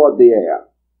explored the air,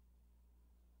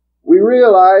 we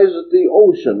realize that the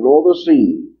ocean or the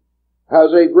sea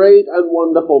has a great and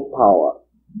wonderful power.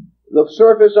 The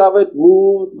surface of it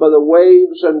moved by the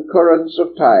waves and currents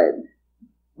of time,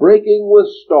 breaking with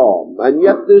storm, and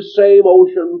yet this same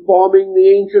ocean forming the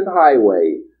ancient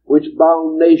highway which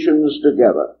bound nations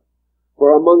together.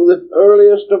 For among the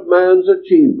earliest of man's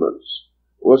achievements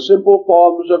were simple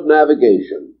forms of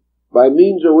navigation, by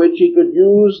means of which he could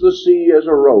use the sea as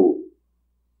a road.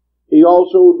 He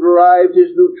also derived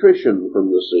his nutrition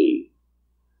from the sea,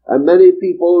 and many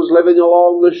peoples living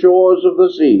along the shores of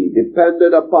the sea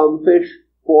depended upon fish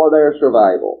for their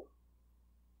survival.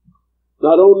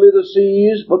 Not only the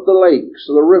seas, but the lakes,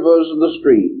 the rivers, and the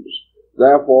streams,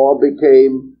 therefore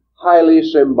became highly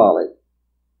symbolic.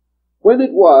 When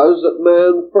it was that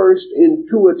man first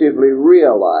intuitively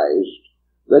realized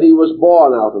that he was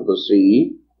born out of the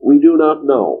sea, we do not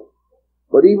know.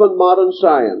 But even modern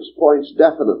science points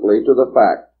definitely to the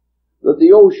fact that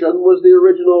the ocean was the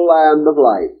original land of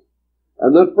life,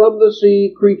 and that from the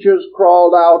sea creatures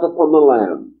crawled out upon the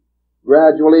land,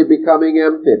 gradually becoming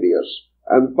amphibious,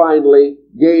 and finally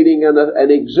gaining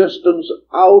an existence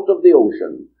out of the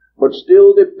ocean, but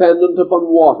still dependent upon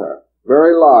water,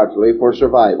 very largely for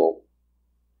survival.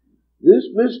 This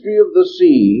mystery of the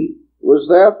sea was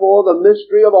therefore the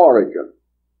mystery of origin,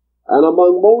 and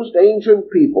among most ancient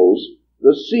peoples,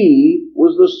 the sea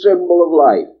was the symbol of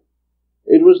life.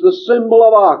 It was the symbol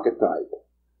of archetype.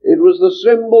 It was the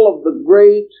symbol of the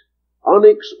great,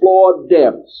 unexplored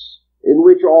depths in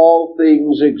which all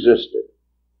things existed.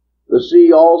 The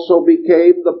sea also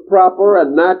became the proper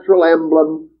and natural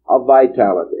emblem of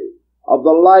vitality, of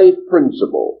the life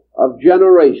principle, of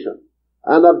generation,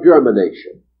 and of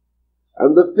germination.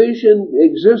 And the fish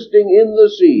existing in the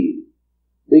sea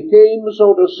became,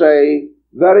 so to say,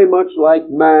 very much like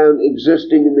man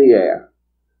existing in the air.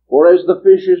 For as the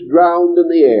fish is drowned in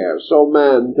the air, so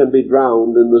man can be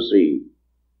drowned in the sea.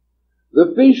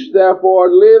 The fish, therefore,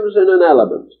 lives in an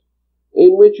element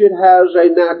in which it has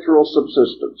a natural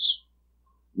subsistence.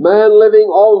 Man living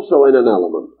also in an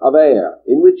element of air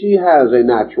in which he has a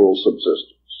natural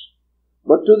subsistence.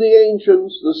 But to the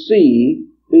ancients, the sea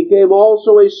became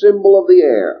also a symbol of the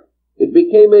air. It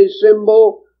became a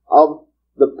symbol of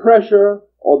the pressure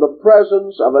or the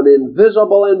presence of an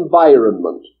invisible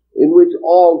environment in which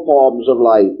all forms of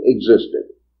life existed.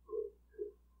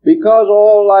 Because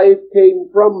all life came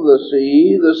from the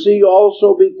sea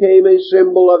also became a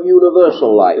symbol of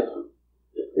universal life.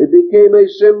 It became a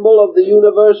symbol of the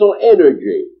universal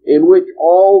energy in which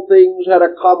all things had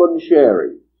a common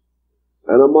sharing.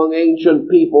 And among ancient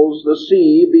peoples, the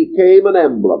sea became an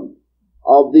emblem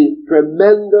of the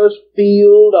tremendous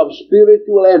field of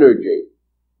spiritual energy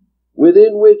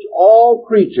within which all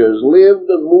creatures lived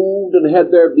and moved and had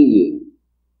their being.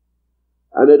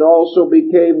 And it also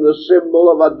became the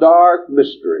symbol of a dark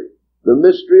mystery, the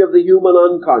mystery of the human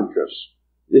unconscious,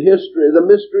 the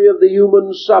mystery of the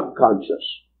human subconscious.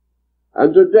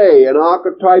 And today, in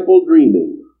archetypal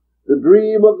dreaming, the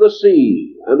dream of the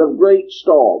sea and of great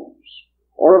storms,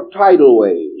 or of tidal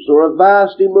waves, or of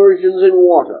vast immersions in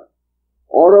water,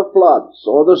 or of floods,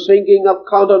 or the sinking of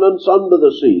continents under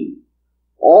the sea,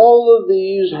 all of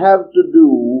these have to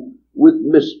do with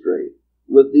mystery,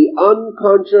 with the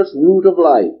unconscious root of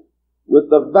life, with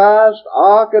the vast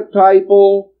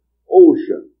archetypal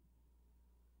ocean.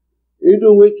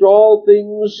 into which all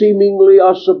things seemingly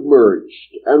are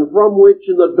submerged, and from which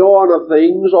in the dawn of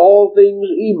things all things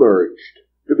emerged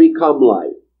to become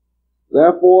life.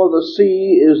 Therefore the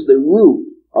sea is the root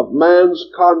of man's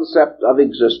concept of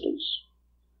existence.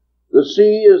 The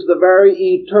sea is the very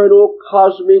eternal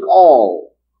cosmic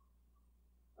all.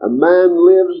 And man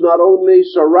lives not only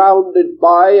surrounded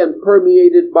by and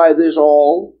permeated by this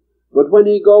all, but when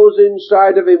he goes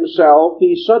inside of himself,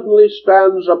 he suddenly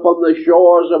stands upon the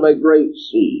shores of a great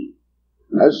sea,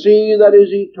 a sea that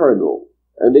is eternal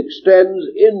and extends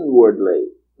inwardly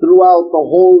throughout the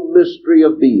whole mystery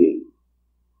of being.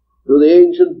 To the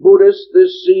ancient Buddhists,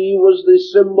 this sea was the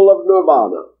symbol of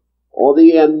nirvana, or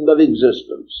the end of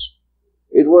existence.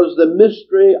 It was the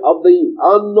mystery of the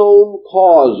unknown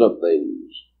cause of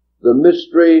things, the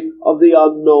mystery of the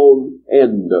unknown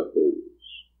end of things.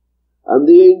 And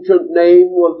the ancient name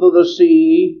for the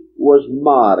sea was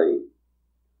Mari.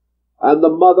 And the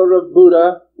mother of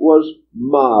Buddha was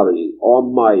Mari, or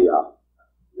Maya,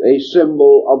 a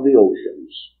symbol of the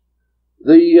oceans.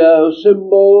 The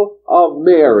symbol of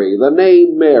Mary, the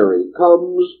name Mary,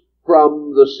 comes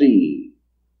from the sea,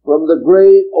 from the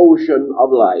great ocean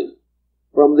of life,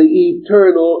 from the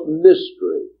eternal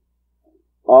mystery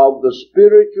of the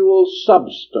spiritual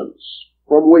substance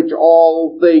from which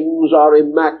all things are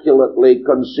immaculately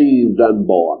conceived and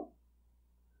born.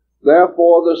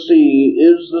 Therefore the sea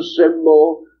is the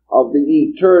symbol of the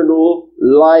eternal,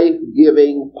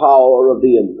 life-giving power of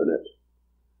the infinite.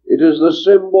 It is the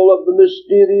symbol of the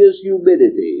mysterious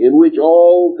humidity in which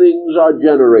all things are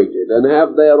generated and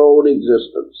have their own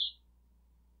existence.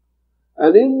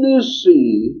 And in this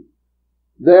sea,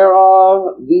 there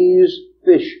are these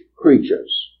fish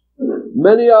creatures,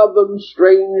 many of them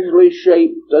strangely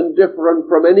shaped and different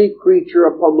from any creature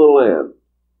upon the land.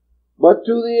 But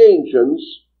to the ancients,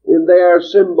 in their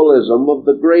symbolism of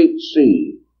the great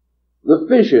sea, the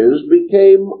fishes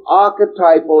became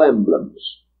archetypal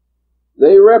emblems.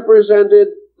 They represented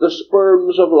the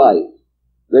sperms of life.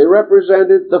 They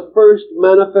represented the first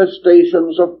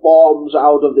manifestations of forms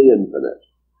out of the infinite.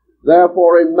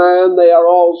 Therefore, in man, they are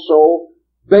also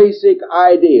basic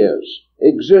ideas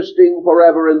existing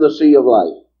forever in the sea of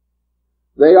life.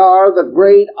 They are the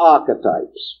great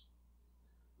archetypes.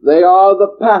 They are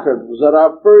the patterns that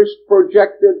are first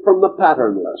projected from the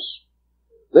patternless.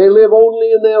 They live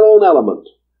only in their own element.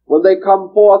 When they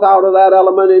come forth out of that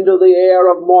element into the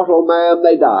air of mortal man,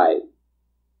 they die.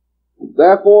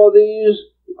 Therefore, these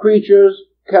creatures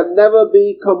can never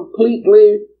be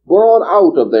completely brought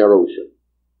out of their ocean,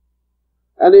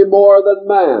 any more than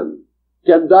man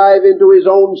can dive into his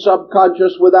own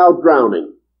subconscious without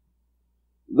drowning.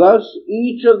 Thus,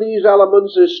 each of these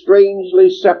elements is strangely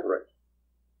separate.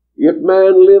 Yet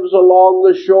man lives along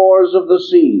the shores of the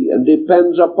sea and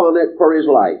depends upon it for his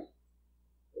life.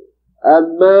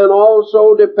 And man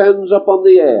also depends upon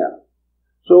the air.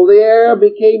 So the air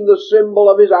became the symbol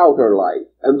of his outer life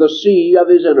and the sea of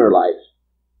his inner life.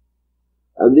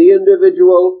 And the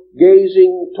individual,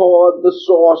 gazing toward the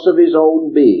source of his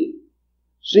own being,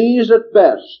 sees at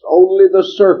best only the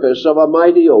surface of a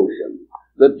mighty ocean,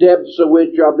 the depths of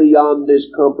which are beyond his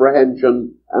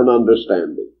comprehension and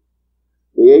understanding.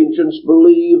 The ancients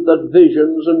believed that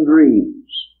visions and dreams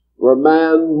were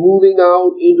man moving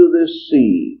out into this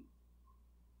sea,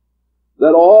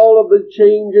 that all of the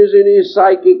changes in his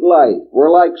psychic life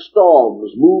were like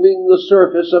storms moving the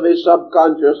surface of his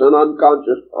subconscious and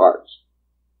unconscious parts.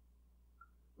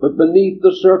 But beneath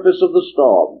the surface of the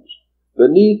storms,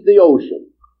 beneath the ocean,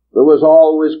 there was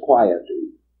always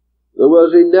quietude. There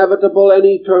was inevitable and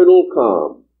eternal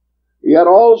calm. Yet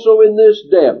also in this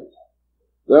depth,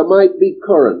 there might be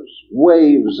currents,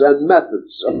 waves, and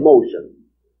methods of motion.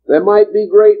 There might be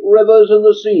great rivers in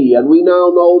the sea, and we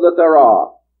now know that there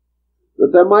are.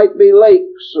 That there might be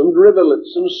lakes and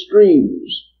rivulets and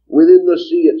streams within the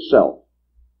sea itself.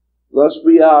 Thus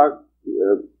we are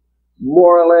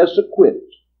more or less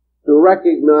equipped to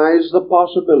recognize the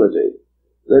possibility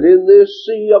that in this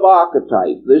sea of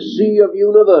archetype, this sea of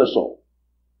universal,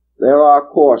 there are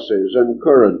courses and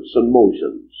currents and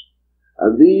motions.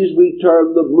 And these we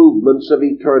term the movements of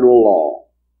eternal law,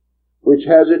 which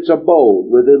has its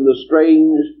abode within the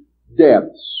strange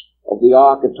depths of the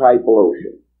archetypal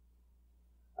ocean.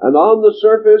 And on the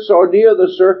surface, or near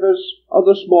the surface, are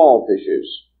the small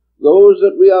fishes, those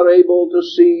that we are able to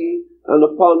see and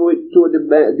upon which to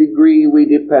a degree we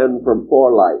depend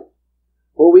for life.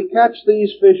 For we catch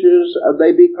these fishes and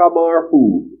they become our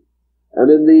food.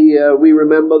 And we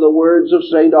remember the words of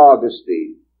St.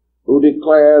 Augustine, who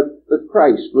declared that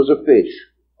Christ was a fish,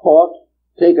 caught,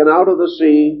 taken out of the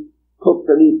sea, cooked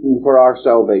and eaten for our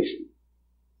salvation.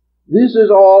 This is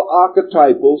all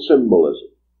archetypal symbolism.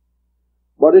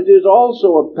 But it is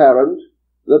also apparent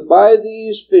that by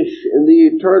these fish in the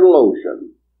eternal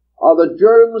ocean are the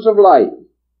germs of life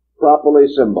properly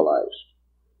symbolized,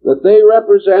 that they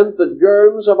represent the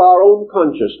germs of our own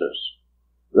consciousness,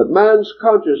 that man's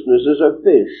consciousness is a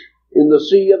fish in the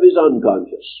sea of his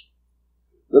unconscious,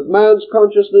 that man's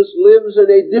consciousness lives in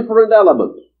a different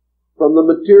element from the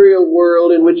material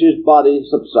world in which his body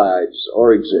subsides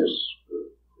or exists,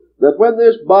 that when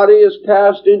this body is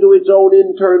cast into its own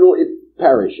internal, it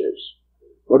perishes.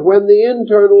 But when the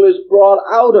internal is brought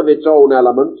out of its own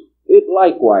element, it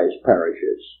likewise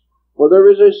perishes. For there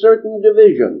is a certain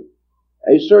division,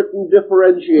 a certain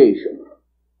differentiation.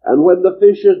 And when the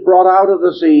fish is brought out of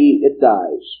the sea, it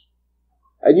dies.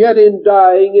 And yet in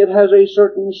dying, it has a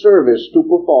certain service to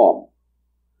perform.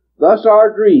 Thus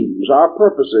our dreams, our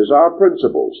purposes, our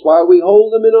principles, while we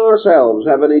hold them in ourselves,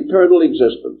 have an eternal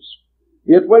existence.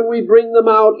 Yet when we bring them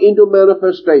out into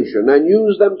manifestation and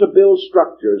use them to build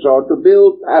structures or to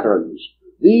build patterns,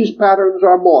 these patterns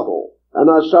are mortal and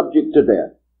are subject to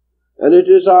death. And it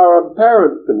is our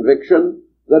apparent conviction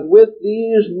that with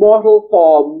these mortal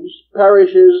forms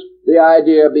perishes the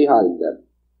idea behind them.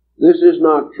 This is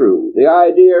not true. The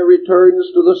idea returns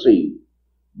to the sea,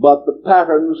 but the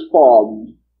patterns formed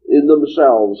in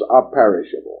themselves are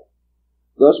perishable.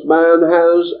 Thus man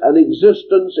has an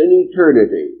existence in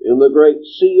eternity, in the great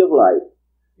sea of life.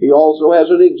 He also has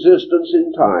an existence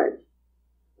in time.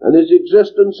 And his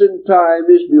existence in time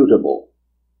is mutable,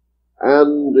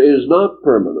 and is not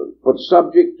permanent, but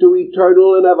subject to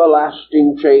eternal and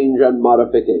everlasting change and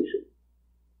modification.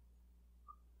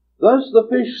 Thus the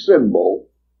fish symbol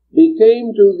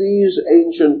became to these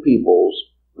ancient peoples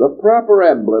the proper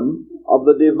emblem of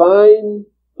the divine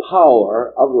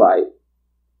power of life.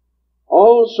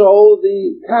 Also,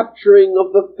 the capturing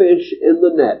of the fish in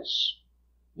the nets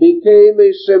became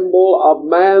a symbol of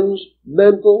man's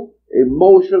mental,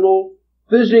 emotional,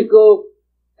 physical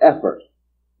effort,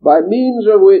 by means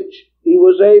of which he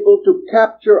was able to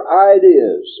capture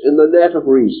ideas in the net of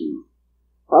reason,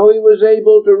 how he was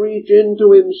able to reach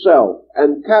into himself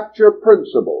and capture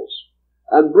principles,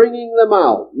 and bringing them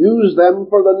out, use them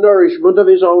for the nourishment of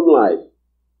his own life.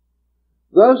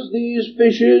 Thus these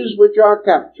fishes which are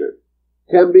captured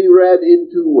can be read in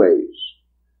two ways.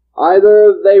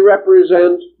 Either they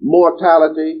represent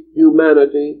mortality,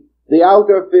 humanity, the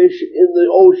outer fish in the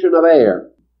ocean of air,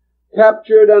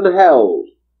 captured and held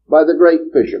by the great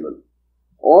fisherman.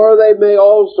 Or they may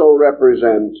also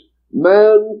represent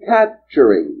man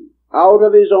capturing out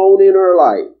of his own inner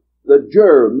life the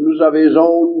germs of his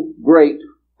own great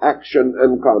action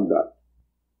and conduct.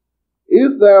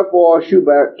 If therefore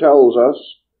Schubert tells us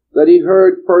that he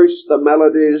heard first the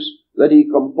melodies that he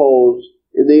composed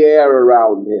in the air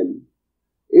around him,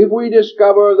 if we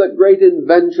discover that great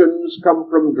inventions come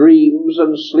from dreams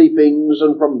and sleepings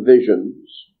and from visions,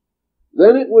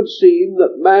 then it would seem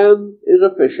that man is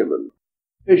a fisherman,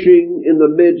 fishing in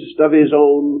the midst of his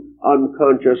own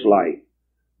unconscious life,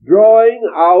 drawing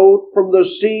out from the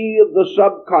sea of the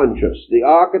subconscious the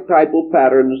archetypal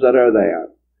patterns that are there,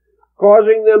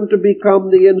 causing them to become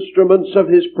the instruments of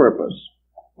his purpose.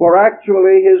 For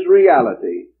actually his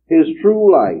reality, his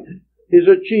true life, his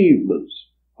achievements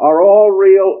are all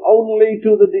real only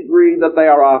to the degree that they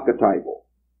are archetypal.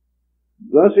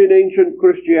 Thus in ancient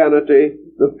Christianity,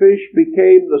 the fish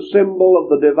became the symbol of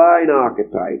the divine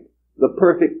archetype, the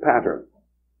perfect pattern.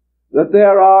 That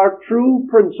there are true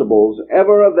principles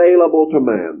ever available to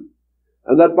man,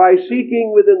 and that by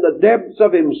seeking within the depths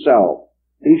of himself,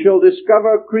 he shall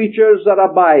discover creatures that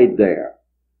abide there,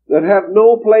 that have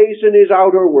no place in his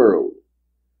outer world,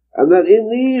 and that in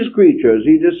these creatures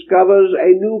he discovers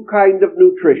a new kind of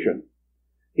nutrition.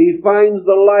 He finds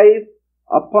the life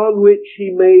upon which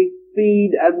he may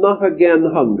feed and not again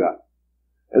hunger.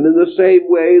 And in the same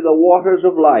way, the waters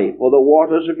of life, or the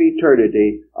waters of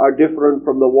eternity, are different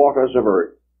from the waters of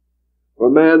earth. For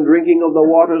man drinking of the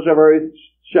waters of earth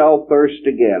shall thirst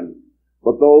again,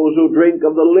 but those who drink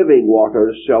of the living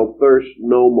waters shall thirst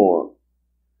no more.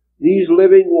 These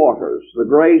living waters, the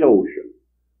great ocean,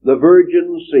 the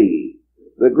virgin sea,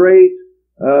 the great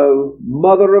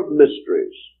mother of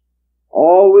mysteries,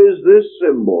 always this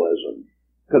symbolism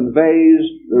conveys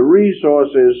the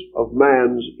resources of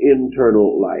man's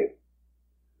internal life.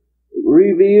 It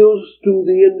reveals to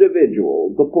the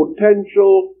individual the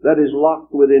potential that is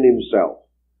locked within himself,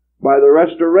 by the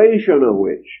restoration of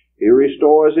which he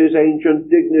restores his ancient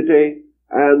dignity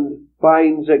and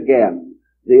finds again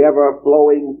the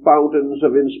ever-flowing fountains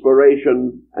of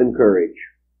inspiration and courage.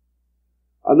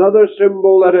 Another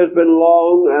symbol that has been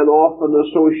long and often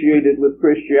associated with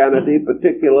Christianity,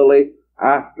 particularly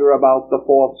after about the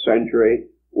 4th century,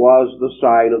 was the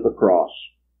sign of the cross.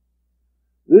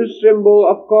 This symbol,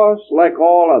 of course, like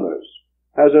all others,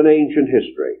 has an ancient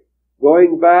history,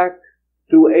 going back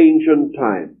to ancient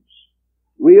times.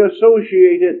 We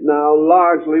associate it now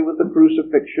largely with the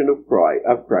crucifixion of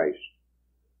Christ.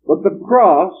 But the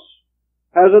cross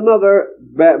has another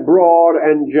broad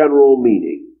and general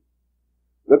meaning.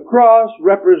 The cross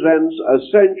represents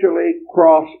essentially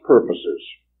cross purposes.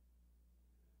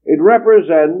 It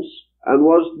represents, and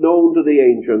was known to the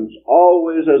ancients,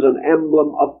 always as an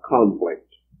emblem of conflict.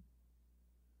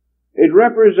 It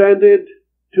represented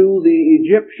to the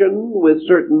Egyptian, with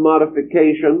certain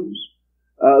modifications,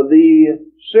 the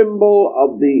symbol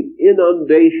of the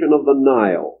inundation of the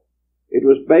Nile. It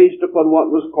was based upon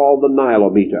what was called the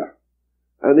Nilometer.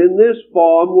 And in this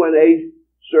form, when a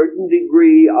certain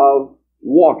degree of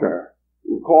water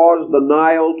caused the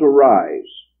Nile to rise,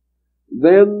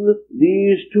 then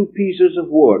these two pieces of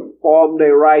wood formed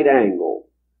a right angle,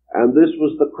 and this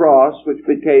was the cross which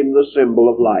became the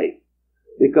symbol of life,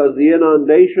 because the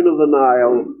inundation of the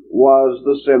Nile was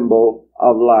the symbol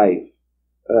of life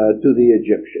to the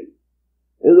Egyptian.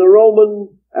 In the Roman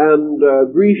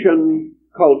and Grecian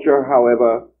culture,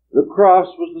 however, the cross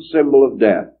was the symbol of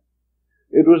death.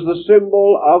 It was the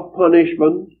symbol of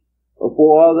punishment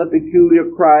for the peculiar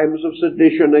crimes of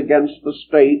sedition against the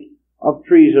state, of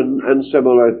treason, and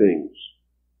similar things.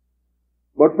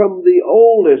 But from the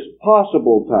oldest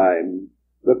possible time,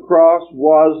 the cross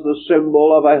was the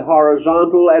symbol of a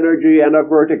horizontal energy and a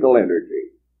vertical energy,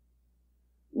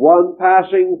 one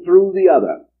passing through the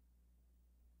other.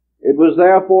 It was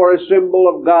therefore a symbol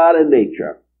of God and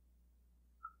nature.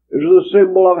 It was a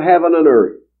symbol of heaven and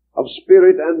earth, of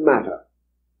spirit and matter,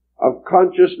 of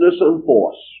consciousness and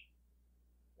force.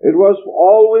 It was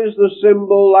always the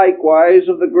symbol, likewise,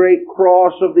 of the great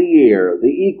cross of the year, the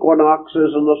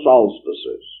equinoxes and the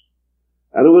solstices.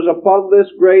 And it was upon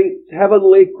this great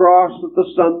heavenly cross that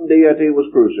the sun deity was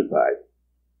crucified.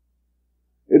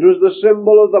 It was the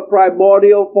symbol of the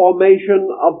primordial formation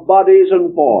of bodies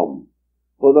and form,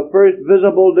 for the first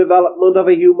visible development of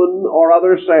a human or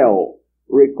other cell,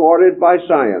 recorded by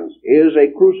science, is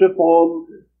a cruciform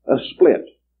split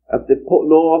at the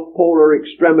north polar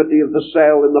extremity of the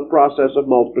cell in the process of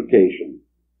multiplication.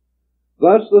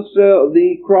 Thus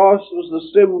the cross was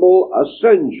the symbol,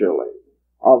 essentially,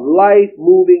 of life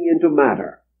moving into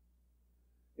matter.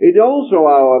 It also,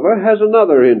 however, has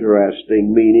another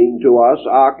interesting meaning to us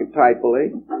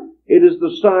archetypally. It is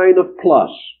the sign of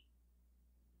plus.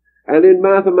 And in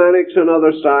mathematics and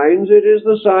other signs, it is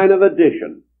the sign of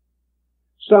addition.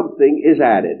 Something is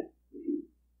added.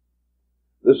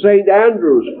 The St.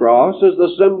 Andrew's cross is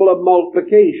the symbol of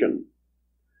multiplication.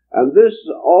 And this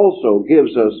also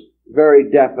gives us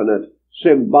very definite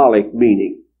symbolic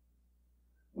meaning.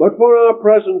 But for our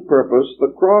present purpose,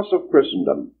 the cross of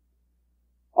Christendom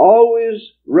always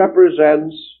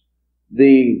represents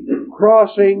the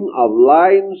crossing of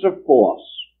lines of force,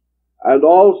 and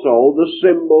also the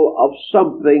symbol of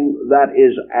something that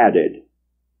is added,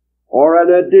 or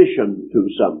an addition to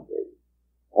something,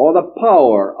 or the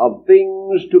power of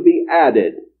things to be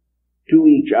added to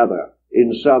each other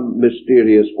in some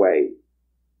mysterious way.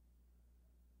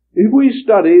 If we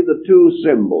study the two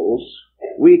symbols,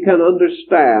 we can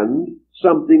understand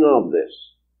something of this.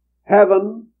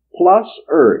 Heaven plus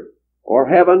earth, or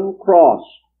heaven cross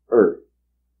earth,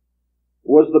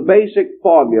 was the basic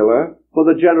formula for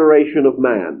the generation of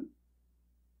man.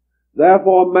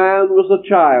 Therefore, man was the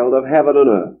child of heaven and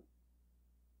earth.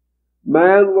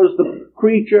 Man was the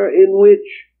creature in which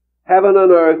heaven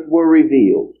and earth were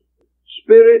revealed.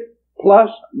 Spirit plus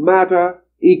matter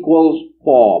equals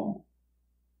form.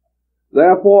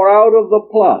 Therefore, out of the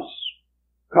plus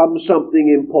comes something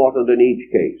important in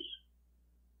each case.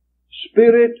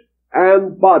 Spirit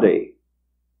and body,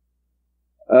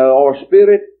 or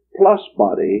spirit plus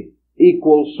body,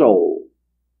 equals soul.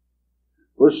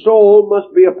 For soul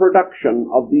must be a production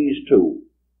of these two.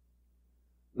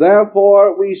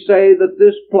 Therefore, we say that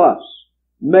this plus,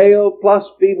 male plus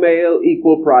female,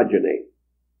 equal progeny.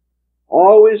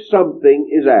 Always something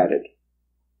is added.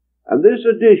 And this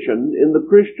addition in the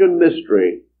Christian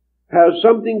mystery has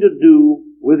something to do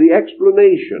with the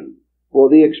explanation for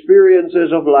the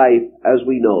experiences of life as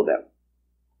we know them.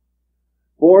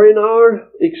 For in our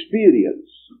experience,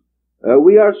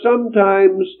 we are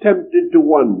sometimes tempted to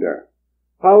wonder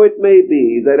how it may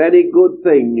be that any good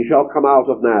thing shall come out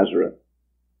of Nazareth.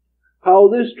 How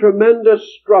this tremendous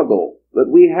struggle that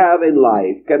we have in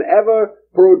life can ever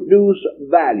produce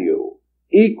value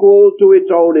equal to its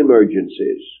own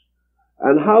emergencies,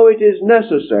 and how it is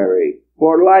necessary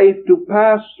for life to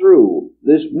pass through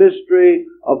this mystery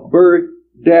of birth,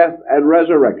 death, and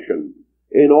resurrection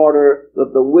in order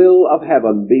that the will of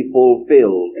heaven be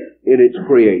fulfilled in its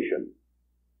creation.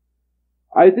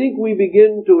 I think we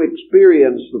begin to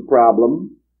experience the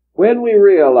problem when we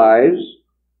realize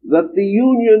that the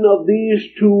union of these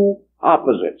two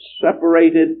opposites,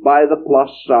 separated by the plus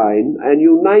sign and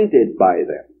united by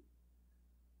them,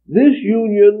 this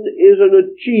union is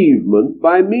an achievement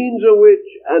by means of which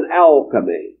an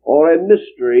alchemy or a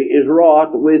mystery is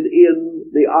wrought within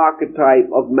the archetype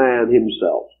of man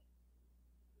himself.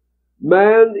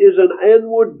 Man is an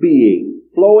inward being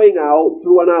flowing out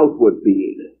through an outward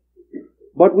being.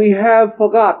 But we have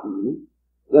forgotten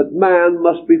that man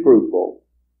must be fruitful.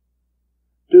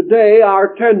 Today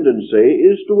our tendency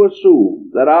is to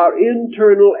assume that our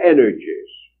internal energies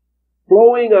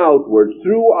flowing outward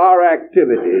through our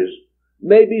activities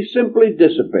may be simply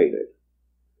dissipated,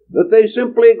 that they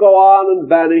simply go on and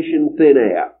vanish in thin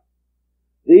air.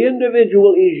 The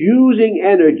individual is using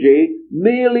energy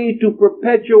merely to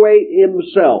perpetuate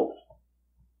himself.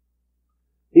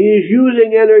 He is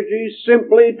using energy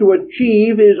simply to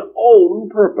achieve his own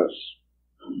purpose.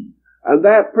 And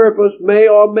that purpose may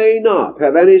or may not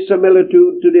have any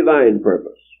similitude to divine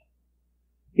purpose.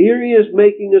 Here he is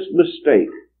making a mistake.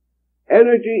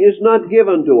 Energy is not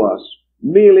given to us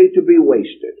merely to be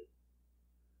wasted.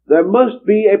 There must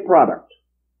be a product.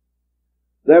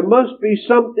 There must be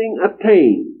something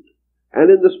attained. And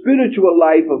in the spiritual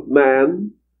life of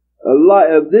man,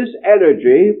 this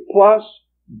energy plus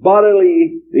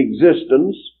bodily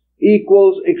existence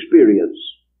equals experience.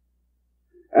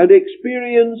 And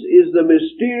experience is the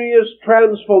mysterious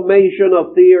transformation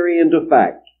of theory into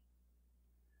fact.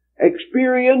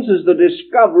 Experience is the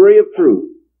discovery of truth.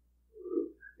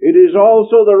 It is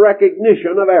also the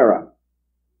recognition of error.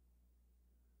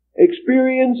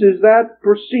 Experience is that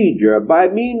procedure by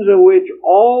means of which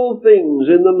all things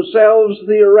in themselves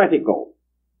theoretical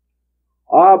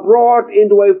are brought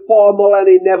into a formal and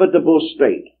inevitable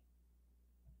state.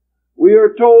 We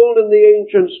are told in the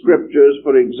ancient scriptures,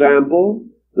 for example,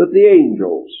 that the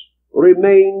angels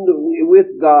remained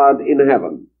with God in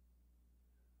heaven,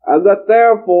 and that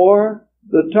therefore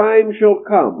the time shall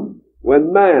come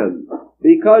when man,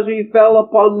 because he fell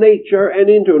upon nature and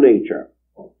into nature,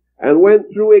 and went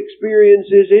through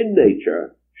experiences in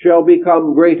nature, shall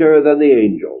become greater than the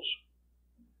angels.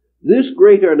 This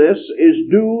greaterness is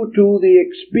due to the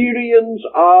experience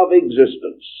of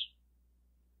existence.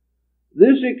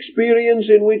 This experience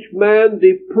in which man,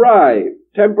 deprived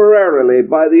temporarily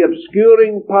by the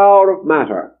obscuring power of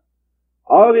matter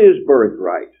of his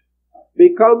birthright,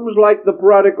 becomes like the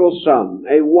prodigal son,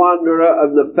 a wanderer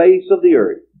on the face of the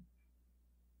earth.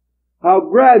 How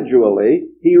gradually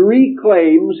he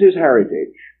reclaims his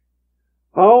heritage.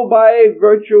 How by a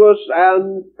virtuous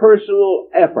and personal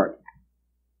effort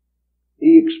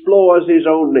he explores his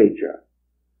own nature,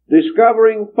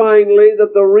 discovering finally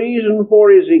that the reason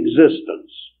for his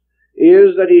existence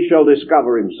is that he shall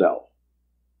discover himself.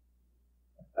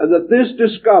 And that this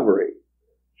discovery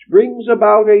brings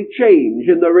about a change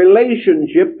in the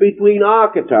relationship between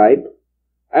archetype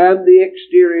and the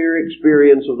exterior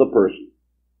experience of the person.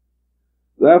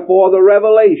 Therefore, the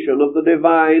revelation of the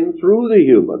divine through the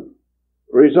human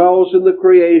results in the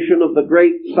creation of the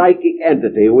great psychic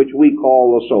entity which we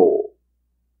call the soul.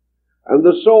 And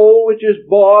the soul, which is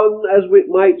born, as we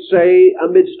might say,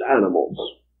 amidst animals,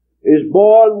 is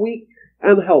born weak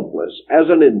and helpless as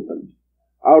an infant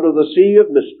out of the sea of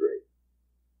mystery,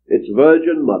 its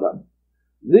virgin mother.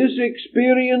 This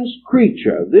experienced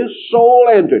creature, this soul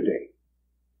entity,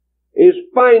 is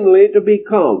finally to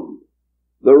become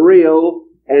the real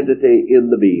entity in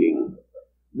the being.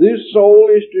 This soul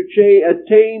is to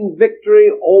attain victory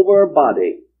over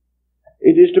body.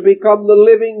 It is to become the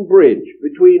living bridge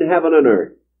between heaven and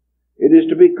earth. It is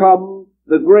to become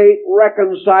the great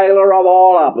reconciler of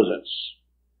all opposites.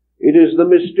 It is the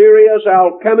mysterious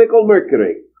alchemical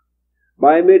mercury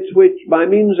by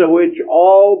means of which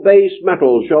all base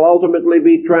metals shall ultimately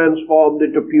be transformed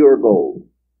into pure gold.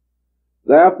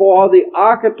 Therefore, the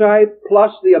archetype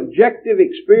plus the objective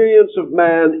experience of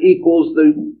man equals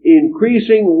the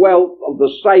increasing wealth of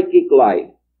the psychic life.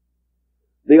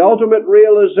 The ultimate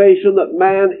realization that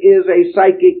man is a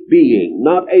psychic being,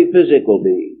 not a physical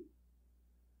being.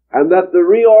 And that the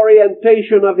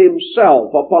reorientation of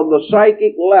himself upon the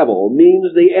psychic level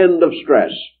means the end of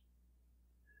stress.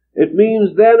 It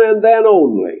means then and then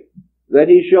only that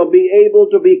he shall be able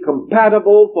to be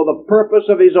compatible for the purpose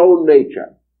of his own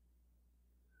nature.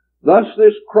 Thus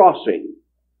this crossing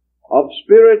of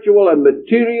spiritual and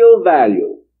material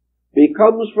value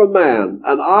becomes for man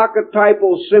an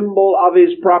archetypal symbol of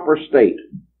his proper state.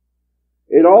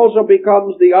 It also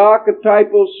becomes the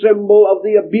archetypal symbol of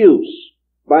the abuse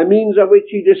by means of which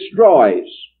he destroys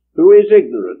through his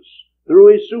ignorance,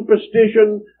 through his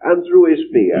superstition, and through his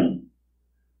fear.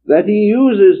 That he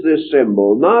uses this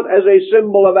symbol not as a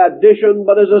symbol of addition,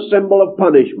 but as a symbol of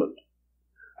punishment.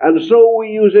 And so we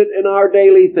use it in our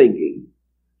daily thinking.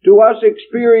 To us,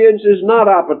 experience is not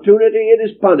opportunity, it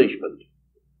is punishment.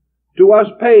 To us,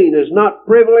 pain is not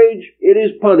privilege, it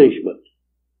is punishment.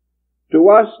 To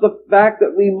us, the fact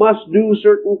that we must do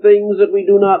certain things that we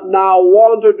do not now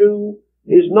want to do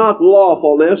is not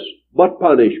lawfulness, but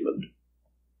punishment.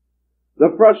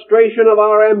 The frustration of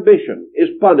our ambition is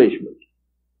punishment.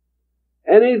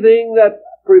 Anything that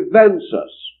prevents us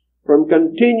from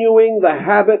continuing the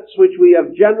habits which we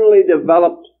have generally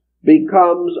developed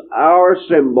becomes our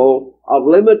symbol of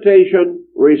limitation,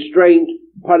 restraint,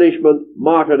 punishment,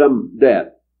 martyrdom, death.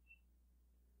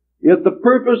 Yet the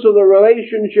purpose of the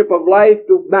relationship of life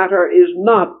to matter is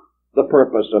not the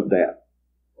purpose of death.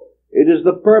 It is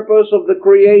the purpose of the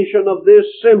creation of this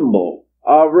symbol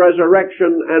of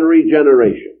resurrection and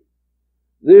regeneration.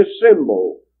 This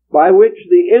symbol by which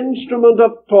the instrument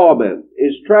of torment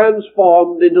is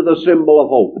transformed into the symbol of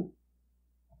hope.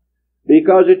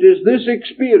 Because it is this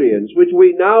experience which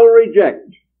we now reject,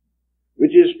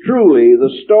 which is truly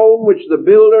the stone which the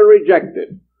builder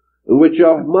rejected, and which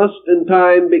must in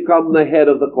time become the head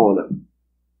of the corner.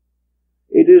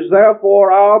 It is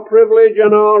therefore our privilege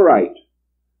and our right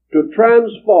to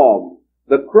transform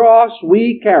the cross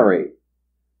we carry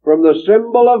from the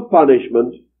symbol of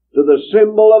punishment to the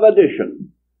symbol of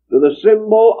addition, to the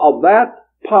symbol of that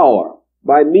power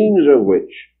by means of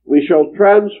which we shall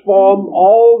transform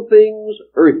all things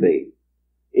earthy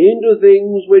into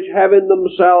things which have in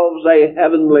themselves a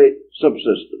heavenly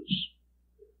subsistence.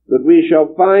 That we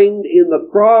shall find in the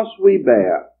cross we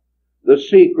bear the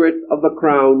secret of the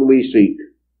crown we seek.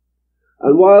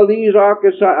 And while these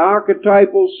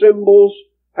archetypal symbols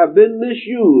have been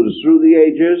misused through the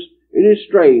ages, it is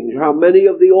strange how many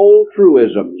of the old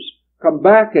truisms come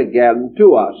back again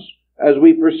to us as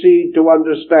we proceed to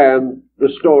understand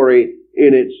the story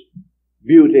in its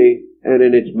beauty and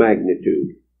in its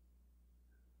magnitude.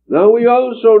 Now we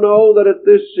also know that at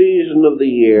this season of the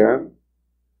year,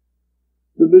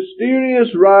 the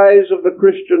mysterious rise of the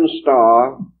Christian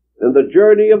star and the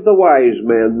journey of the wise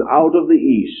men out of the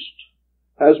east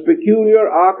has peculiar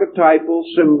archetypal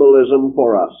symbolism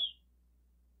for us.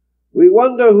 We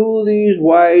wonder who these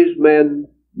wise men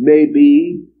may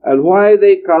be and why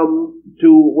they come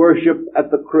to worship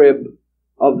at the crib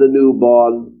of the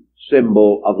newborn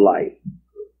symbol of life.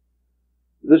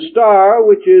 The star,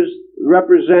 which is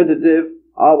representative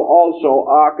of also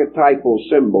archetypal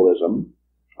symbolism,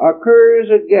 occurs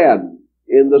again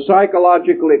in the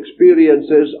psychological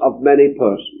experiences of many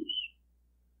persons.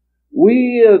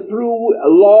 We, through a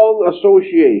long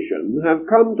association, have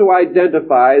come to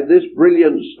identify this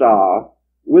brilliant star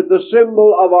with the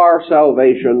symbol of our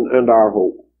salvation and our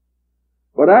hope.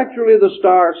 But actually the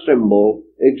star symbol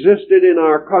existed in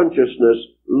our consciousness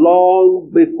long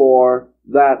before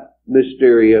that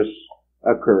mysterious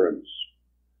occurrence.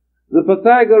 The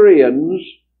Pythagoreans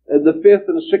in the 5th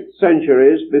and 6th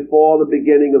centuries before the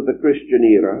beginning of the Christian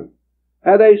era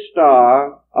had a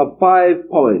star of 5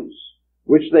 points,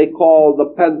 which they called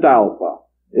the pentalpha,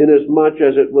 inasmuch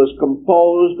as it was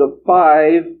composed of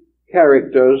 5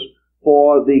 characters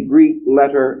for the Greek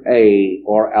letter A,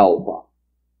 or alpha.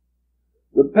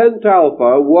 The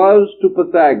pentalpha was to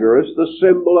Pythagoras the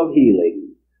symbol of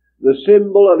healing, the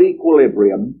symbol of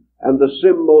equilibrium, and the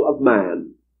symbol of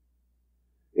man.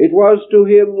 It was to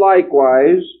him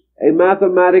likewise a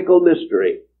mathematical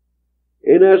mystery,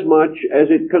 inasmuch as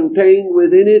it contained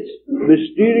within its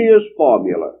mysterious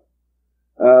formula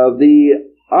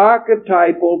the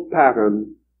archetypal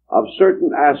pattern of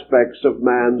certain aspects of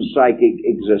man's psychic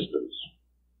existence.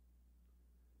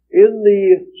 In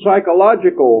the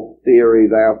psychological theory,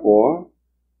 therefore,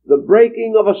 the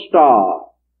breaking of a star,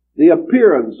 the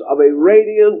appearance of a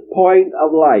radiant point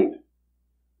of light,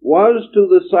 was to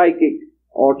the psychic,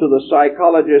 or to the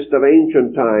psychologist of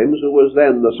ancient times, who was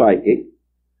then the psychic,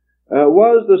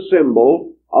 was the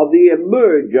symbol of the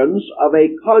emergence of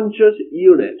a conscious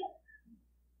unit.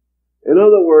 In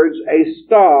other words, a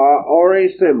star or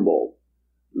a symbol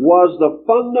was the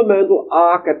fundamental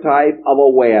archetype of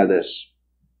awareness.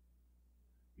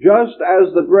 Just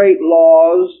as the great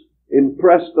laws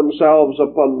impressed themselves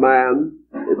upon man,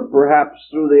 perhaps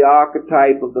through the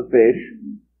archetype of the fish,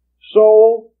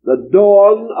 so the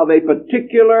dawn of a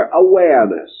particular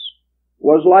awareness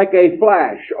was like a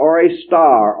flash or a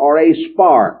star or a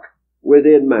spark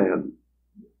within man.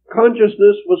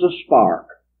 Consciousness was a spark.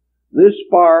 This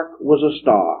spark was a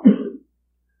star.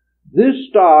 This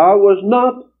star was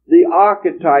not the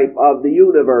archetype of the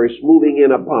universe moving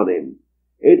in upon him.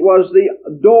 It was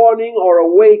the dawning or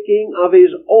awaking of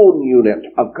his own unit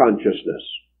of consciousness.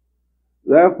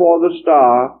 Therefore, the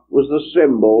star was the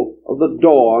symbol of the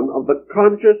dawn of the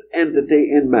conscious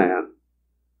entity in man.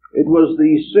 It was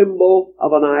the symbol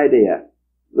of an idea,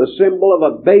 the symbol of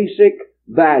a basic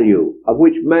value of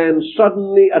which man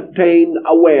suddenly attained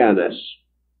awareness.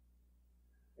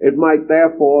 It might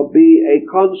therefore be a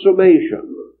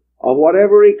consummation of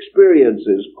whatever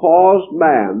experiences caused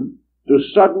man to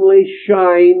suddenly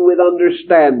shine with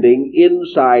understanding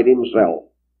inside himself.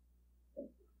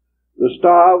 The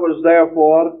star was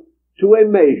therefore, to a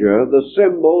measure, the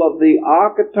symbol of the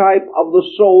archetype of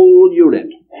the soul unit,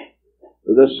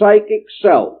 the psychic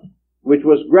self, which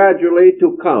was gradually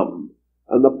to come,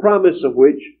 and the promise of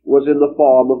which was in the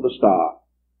form of the star.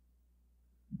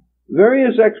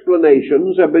 Various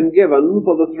explanations have been given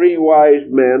for the three wise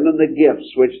men and the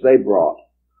gifts which they brought.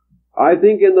 I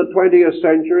think in the 20th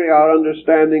century our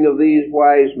understanding of these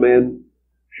wise men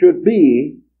should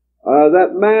be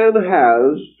that man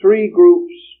has three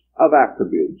groups of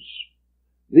attributes.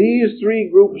 These three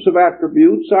groups of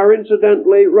attributes are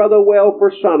incidentally rather well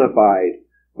personified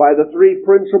by the three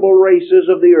principal races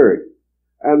of the earth.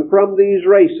 And from these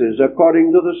races,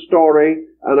 according to the story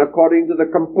and according to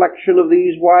the complexion of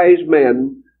these wise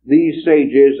men, these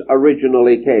sages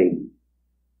originally came.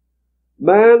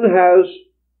 Man has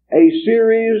a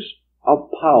series of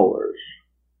powers,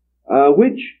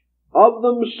 which of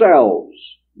themselves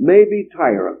may be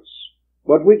tyrants,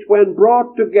 but which when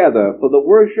brought together for the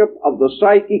worship of the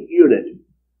psychic unit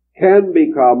can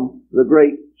become the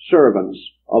great servants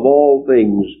of all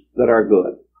things that are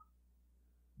good.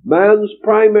 Man's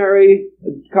primary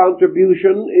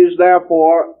contribution is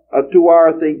therefore to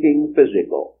our thinking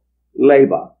physical,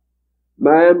 labor.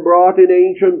 Man brought in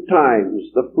ancient times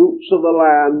the fruits of the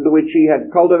land which he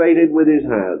had cultivated with his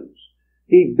hands.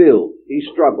 He built, he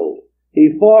struggled,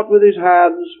 he fought with his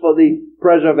hands for the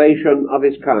preservation of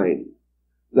his kind.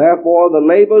 Therefore the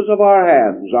labors of our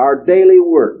hands, our daily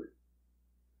work,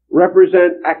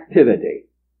 represent activity.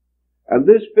 And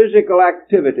this physical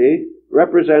activity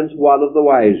represents one of the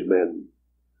wise men.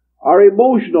 Our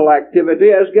emotional activity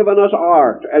has given us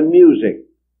art and music.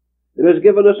 It has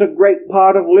given us a great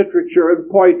part of literature and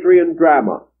poetry and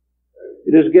drama.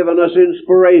 It has given us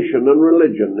inspiration and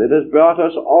religion. It has brought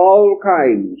us all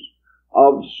kinds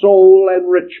of soul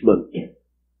enrichment.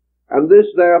 And this,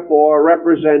 therefore,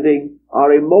 representing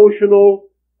our emotional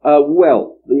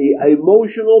wealth, the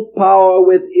emotional power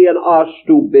within us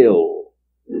to build,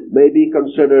 may be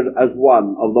considered as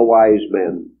one of the wise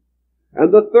men.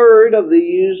 And the third of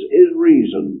these is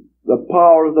reason, the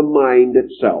power of the mind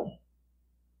itself.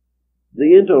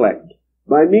 The intellect,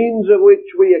 by means of which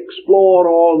we explore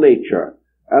all nature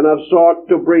and have sought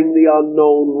to bring the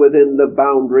unknown within the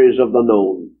boundaries of the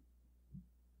known.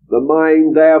 The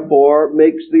mind, therefore,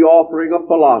 makes the offering of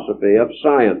philosophy, of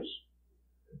science,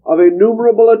 of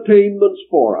innumerable attainments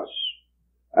for us,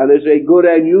 and is a good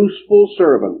and useful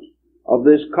servant of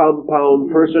this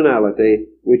compound personality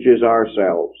which is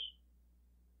ourselves.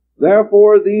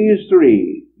 Therefore these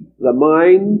three, the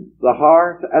mind, the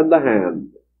heart, and the hand,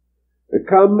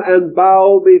 come and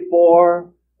bow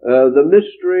before the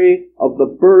mystery of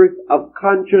the birth of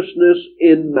consciousness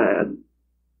in man.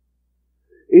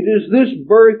 It is this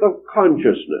birth of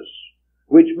consciousness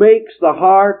which makes the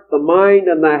heart, the mind,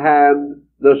 and the hand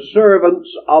the servants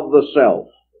of the self.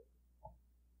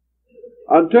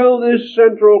 Until this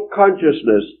central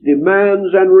consciousness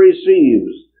demands and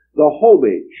receives the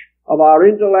homage of our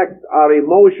intellect, our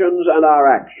emotions, and our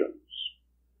actions,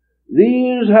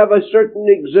 these have a certain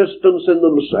existence in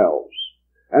themselves,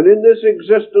 and in this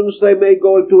existence they may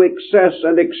go to excess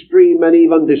and extreme and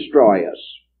even destroy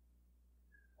us.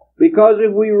 Because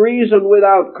if we reason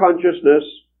without consciousness,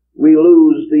 we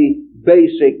lose the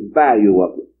basic value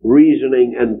of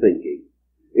reasoning and thinking.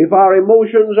 If our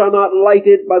emotions are not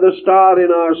lighted by the star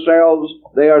in ourselves,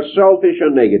 they are selfish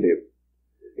and negative.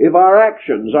 If our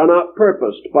actions are not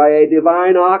purposed by a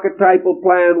divine archetypal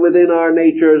plan within our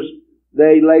natures,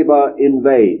 they labor in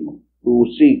vain who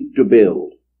seek to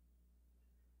build.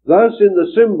 Thus, in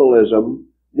the symbolism,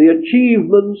 the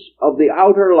achievements of the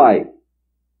outer life,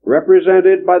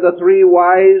 represented by the three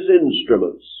wise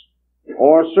instruments,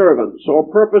 or servants, or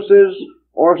purposes,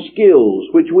 or skills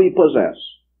which we possess,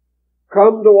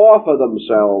 come to offer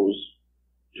themselves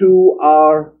to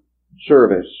our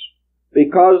service,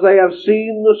 because they have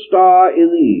seen the star in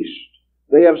the east.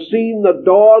 They have seen the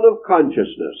dawn of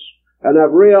consciousness, and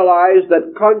have realized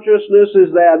that consciousness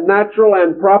is their natural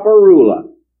and proper ruler,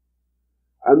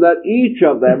 and that each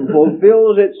of them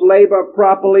fulfills its labor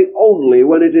properly only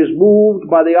when it is moved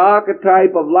by the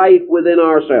archetype of life within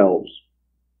ourselves.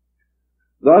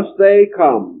 Thus they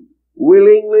come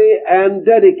willingly and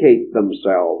dedicate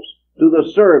themselves to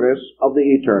the service of the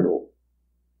eternal.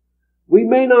 We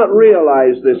may not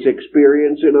realize this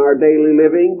experience in our daily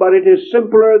living, but it is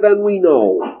simpler than we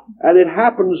know, and it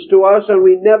happens to us and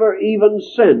we never even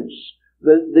sense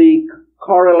the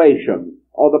correlation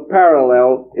or the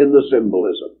parallel in the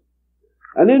symbolism.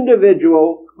 An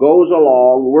individual goes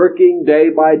along working day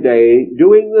by day,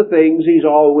 doing the things he's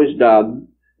always done,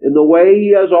 in the way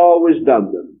he has always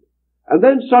done them. And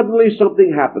then suddenly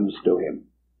something happens to him.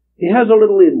 He has a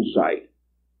little insight.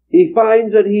 He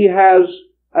finds that he has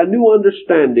a new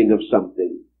understanding of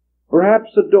something. Perhaps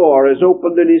the door is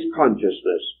opened in his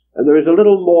consciousness, and there is a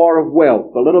little more of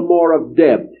wealth, a little more of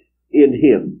depth in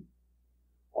him.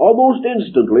 Almost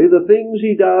instantly, the things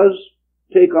he does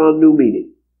take on new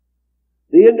meaning.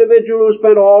 The individual who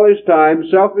spent all his time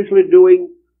selfishly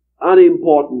doing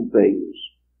unimportant things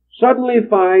suddenly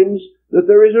finds that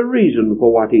there is a reason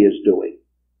for what he is doing.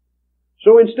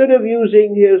 So instead of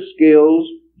using his skills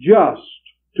just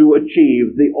to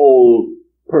achieve the old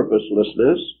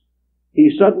purposelessness,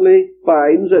 he suddenly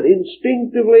finds that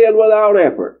instinctively and without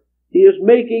effort, he is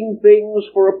making things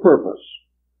for a purpose.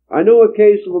 I know a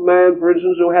case of a man, for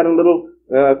instance, who had a little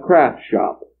craft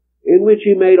shop in which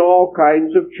he made all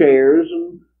kinds of chairs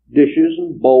and dishes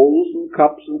and bowls and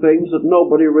cups and things that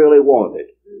nobody really wanted.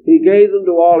 He gave them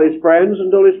to all his friends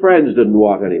until his friends didn't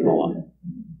want any more.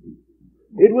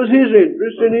 It was his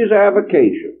interest in his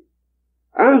avocation.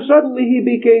 And suddenly he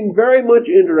became very much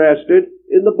interested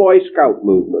in the Boy Scout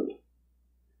movement.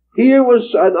 Here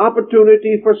was an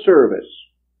opportunity for service.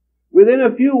 Within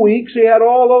a few weeks he had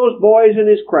all those boys in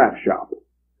his craft shop,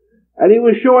 and he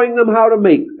was showing them how to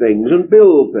make things and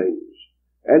build things.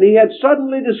 And he had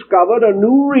suddenly discovered a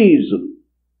new reason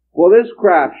for this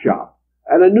craft shop,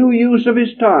 and a new use of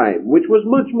his time, which was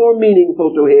much more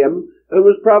meaningful to him and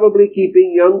was probably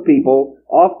keeping young people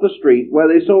off the street where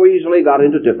they so easily got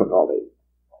into difficulty.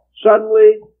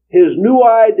 Suddenly, his new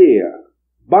idea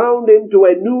bound him to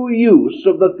a new use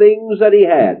of the things that he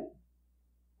had.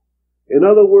 In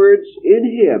other words, in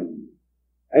him,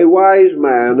 a wise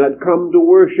man had come to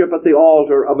worship at the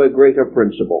altar of a greater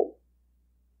principle.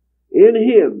 In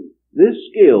him, this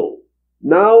skill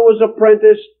now was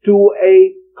apprenticed to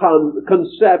a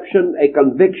conception, a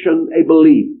conviction, a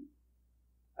belief.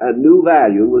 And new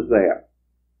value was there.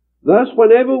 Thus,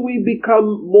 whenever we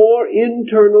become more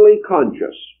internally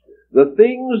conscious, the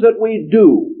things that we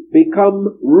do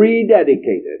become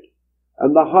rededicated,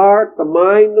 and the heart, the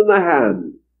mind, and the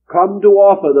hand come to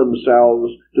offer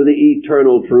themselves to the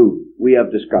eternal truth we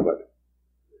have discovered.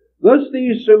 Thus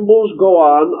these symbols go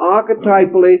on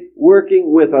archetypally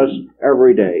working with us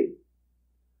every day.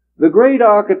 The great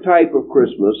archetype of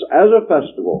Christmas as a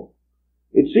festival,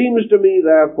 it seems to me,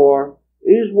 therefore,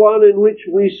 is one in which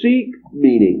we seek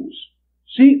meanings,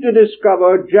 seek to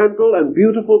discover gentle and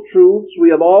beautiful truths we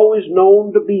have always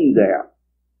known to be there.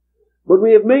 But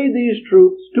we have made these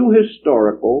truths too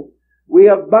historical, we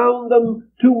have bound them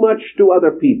too much to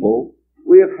other people,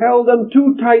 we have held them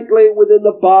too tightly within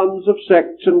the bonds of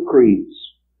sects and creeds.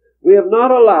 We have not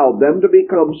allowed them to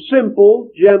become simple,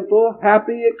 gentle,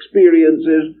 happy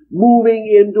experiences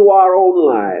moving into our own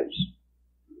lives.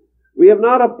 We have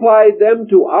not applied them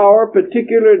to our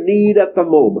particular need at the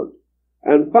moment,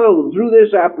 and found through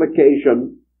this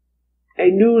application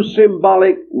a new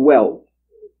symbolic wealth,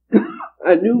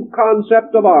 a new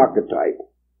concept of archetype,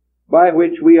 by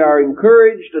which we are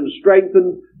encouraged and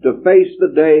strengthened to face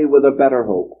the day with a better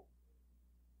hope.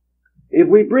 If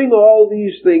we bring all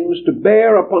these things to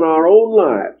bear upon our own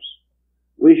lives,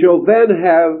 we shall then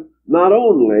have not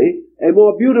only a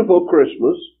more beautiful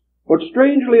Christmas, but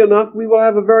strangely enough, we will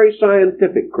have a very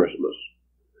scientific Christmas.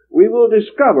 We will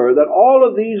discover that all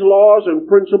of these laws and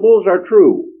principles are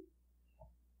true.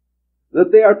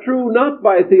 That they are true not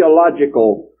by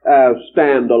theological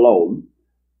stand alone,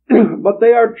 but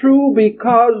they are true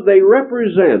because they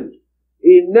represent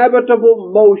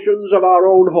inevitable motions of our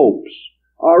own hopes,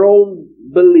 our own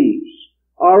beliefs,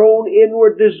 our own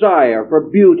inward desire for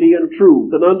beauty and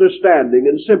truth and understanding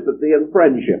and sympathy and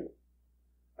friendship.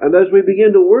 And as we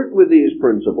begin to work with these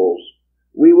principles,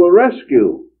 we will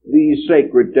rescue these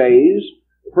sacred days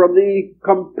from the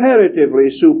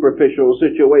comparatively superficial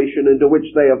situation into which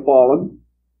they have fallen,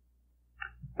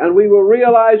 and we will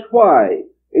realize why,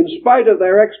 in spite of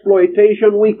their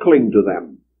exploitation, we cling to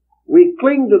them. We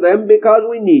cling to them because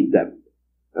we need them.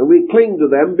 And we cling to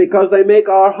them because they make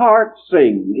our hearts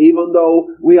sing, even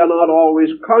though we are not always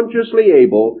consciously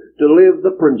able to live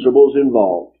the principles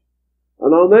involved.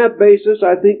 And on that basis,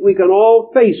 I think we can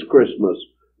all face Christmas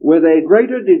with a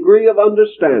greater degree of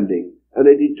understanding and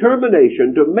a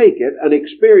determination to make it an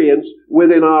experience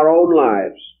within our own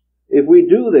lives. If we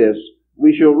do this,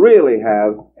 we shall really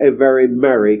have a very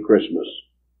merry Christmas.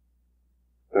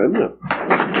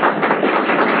 Amen.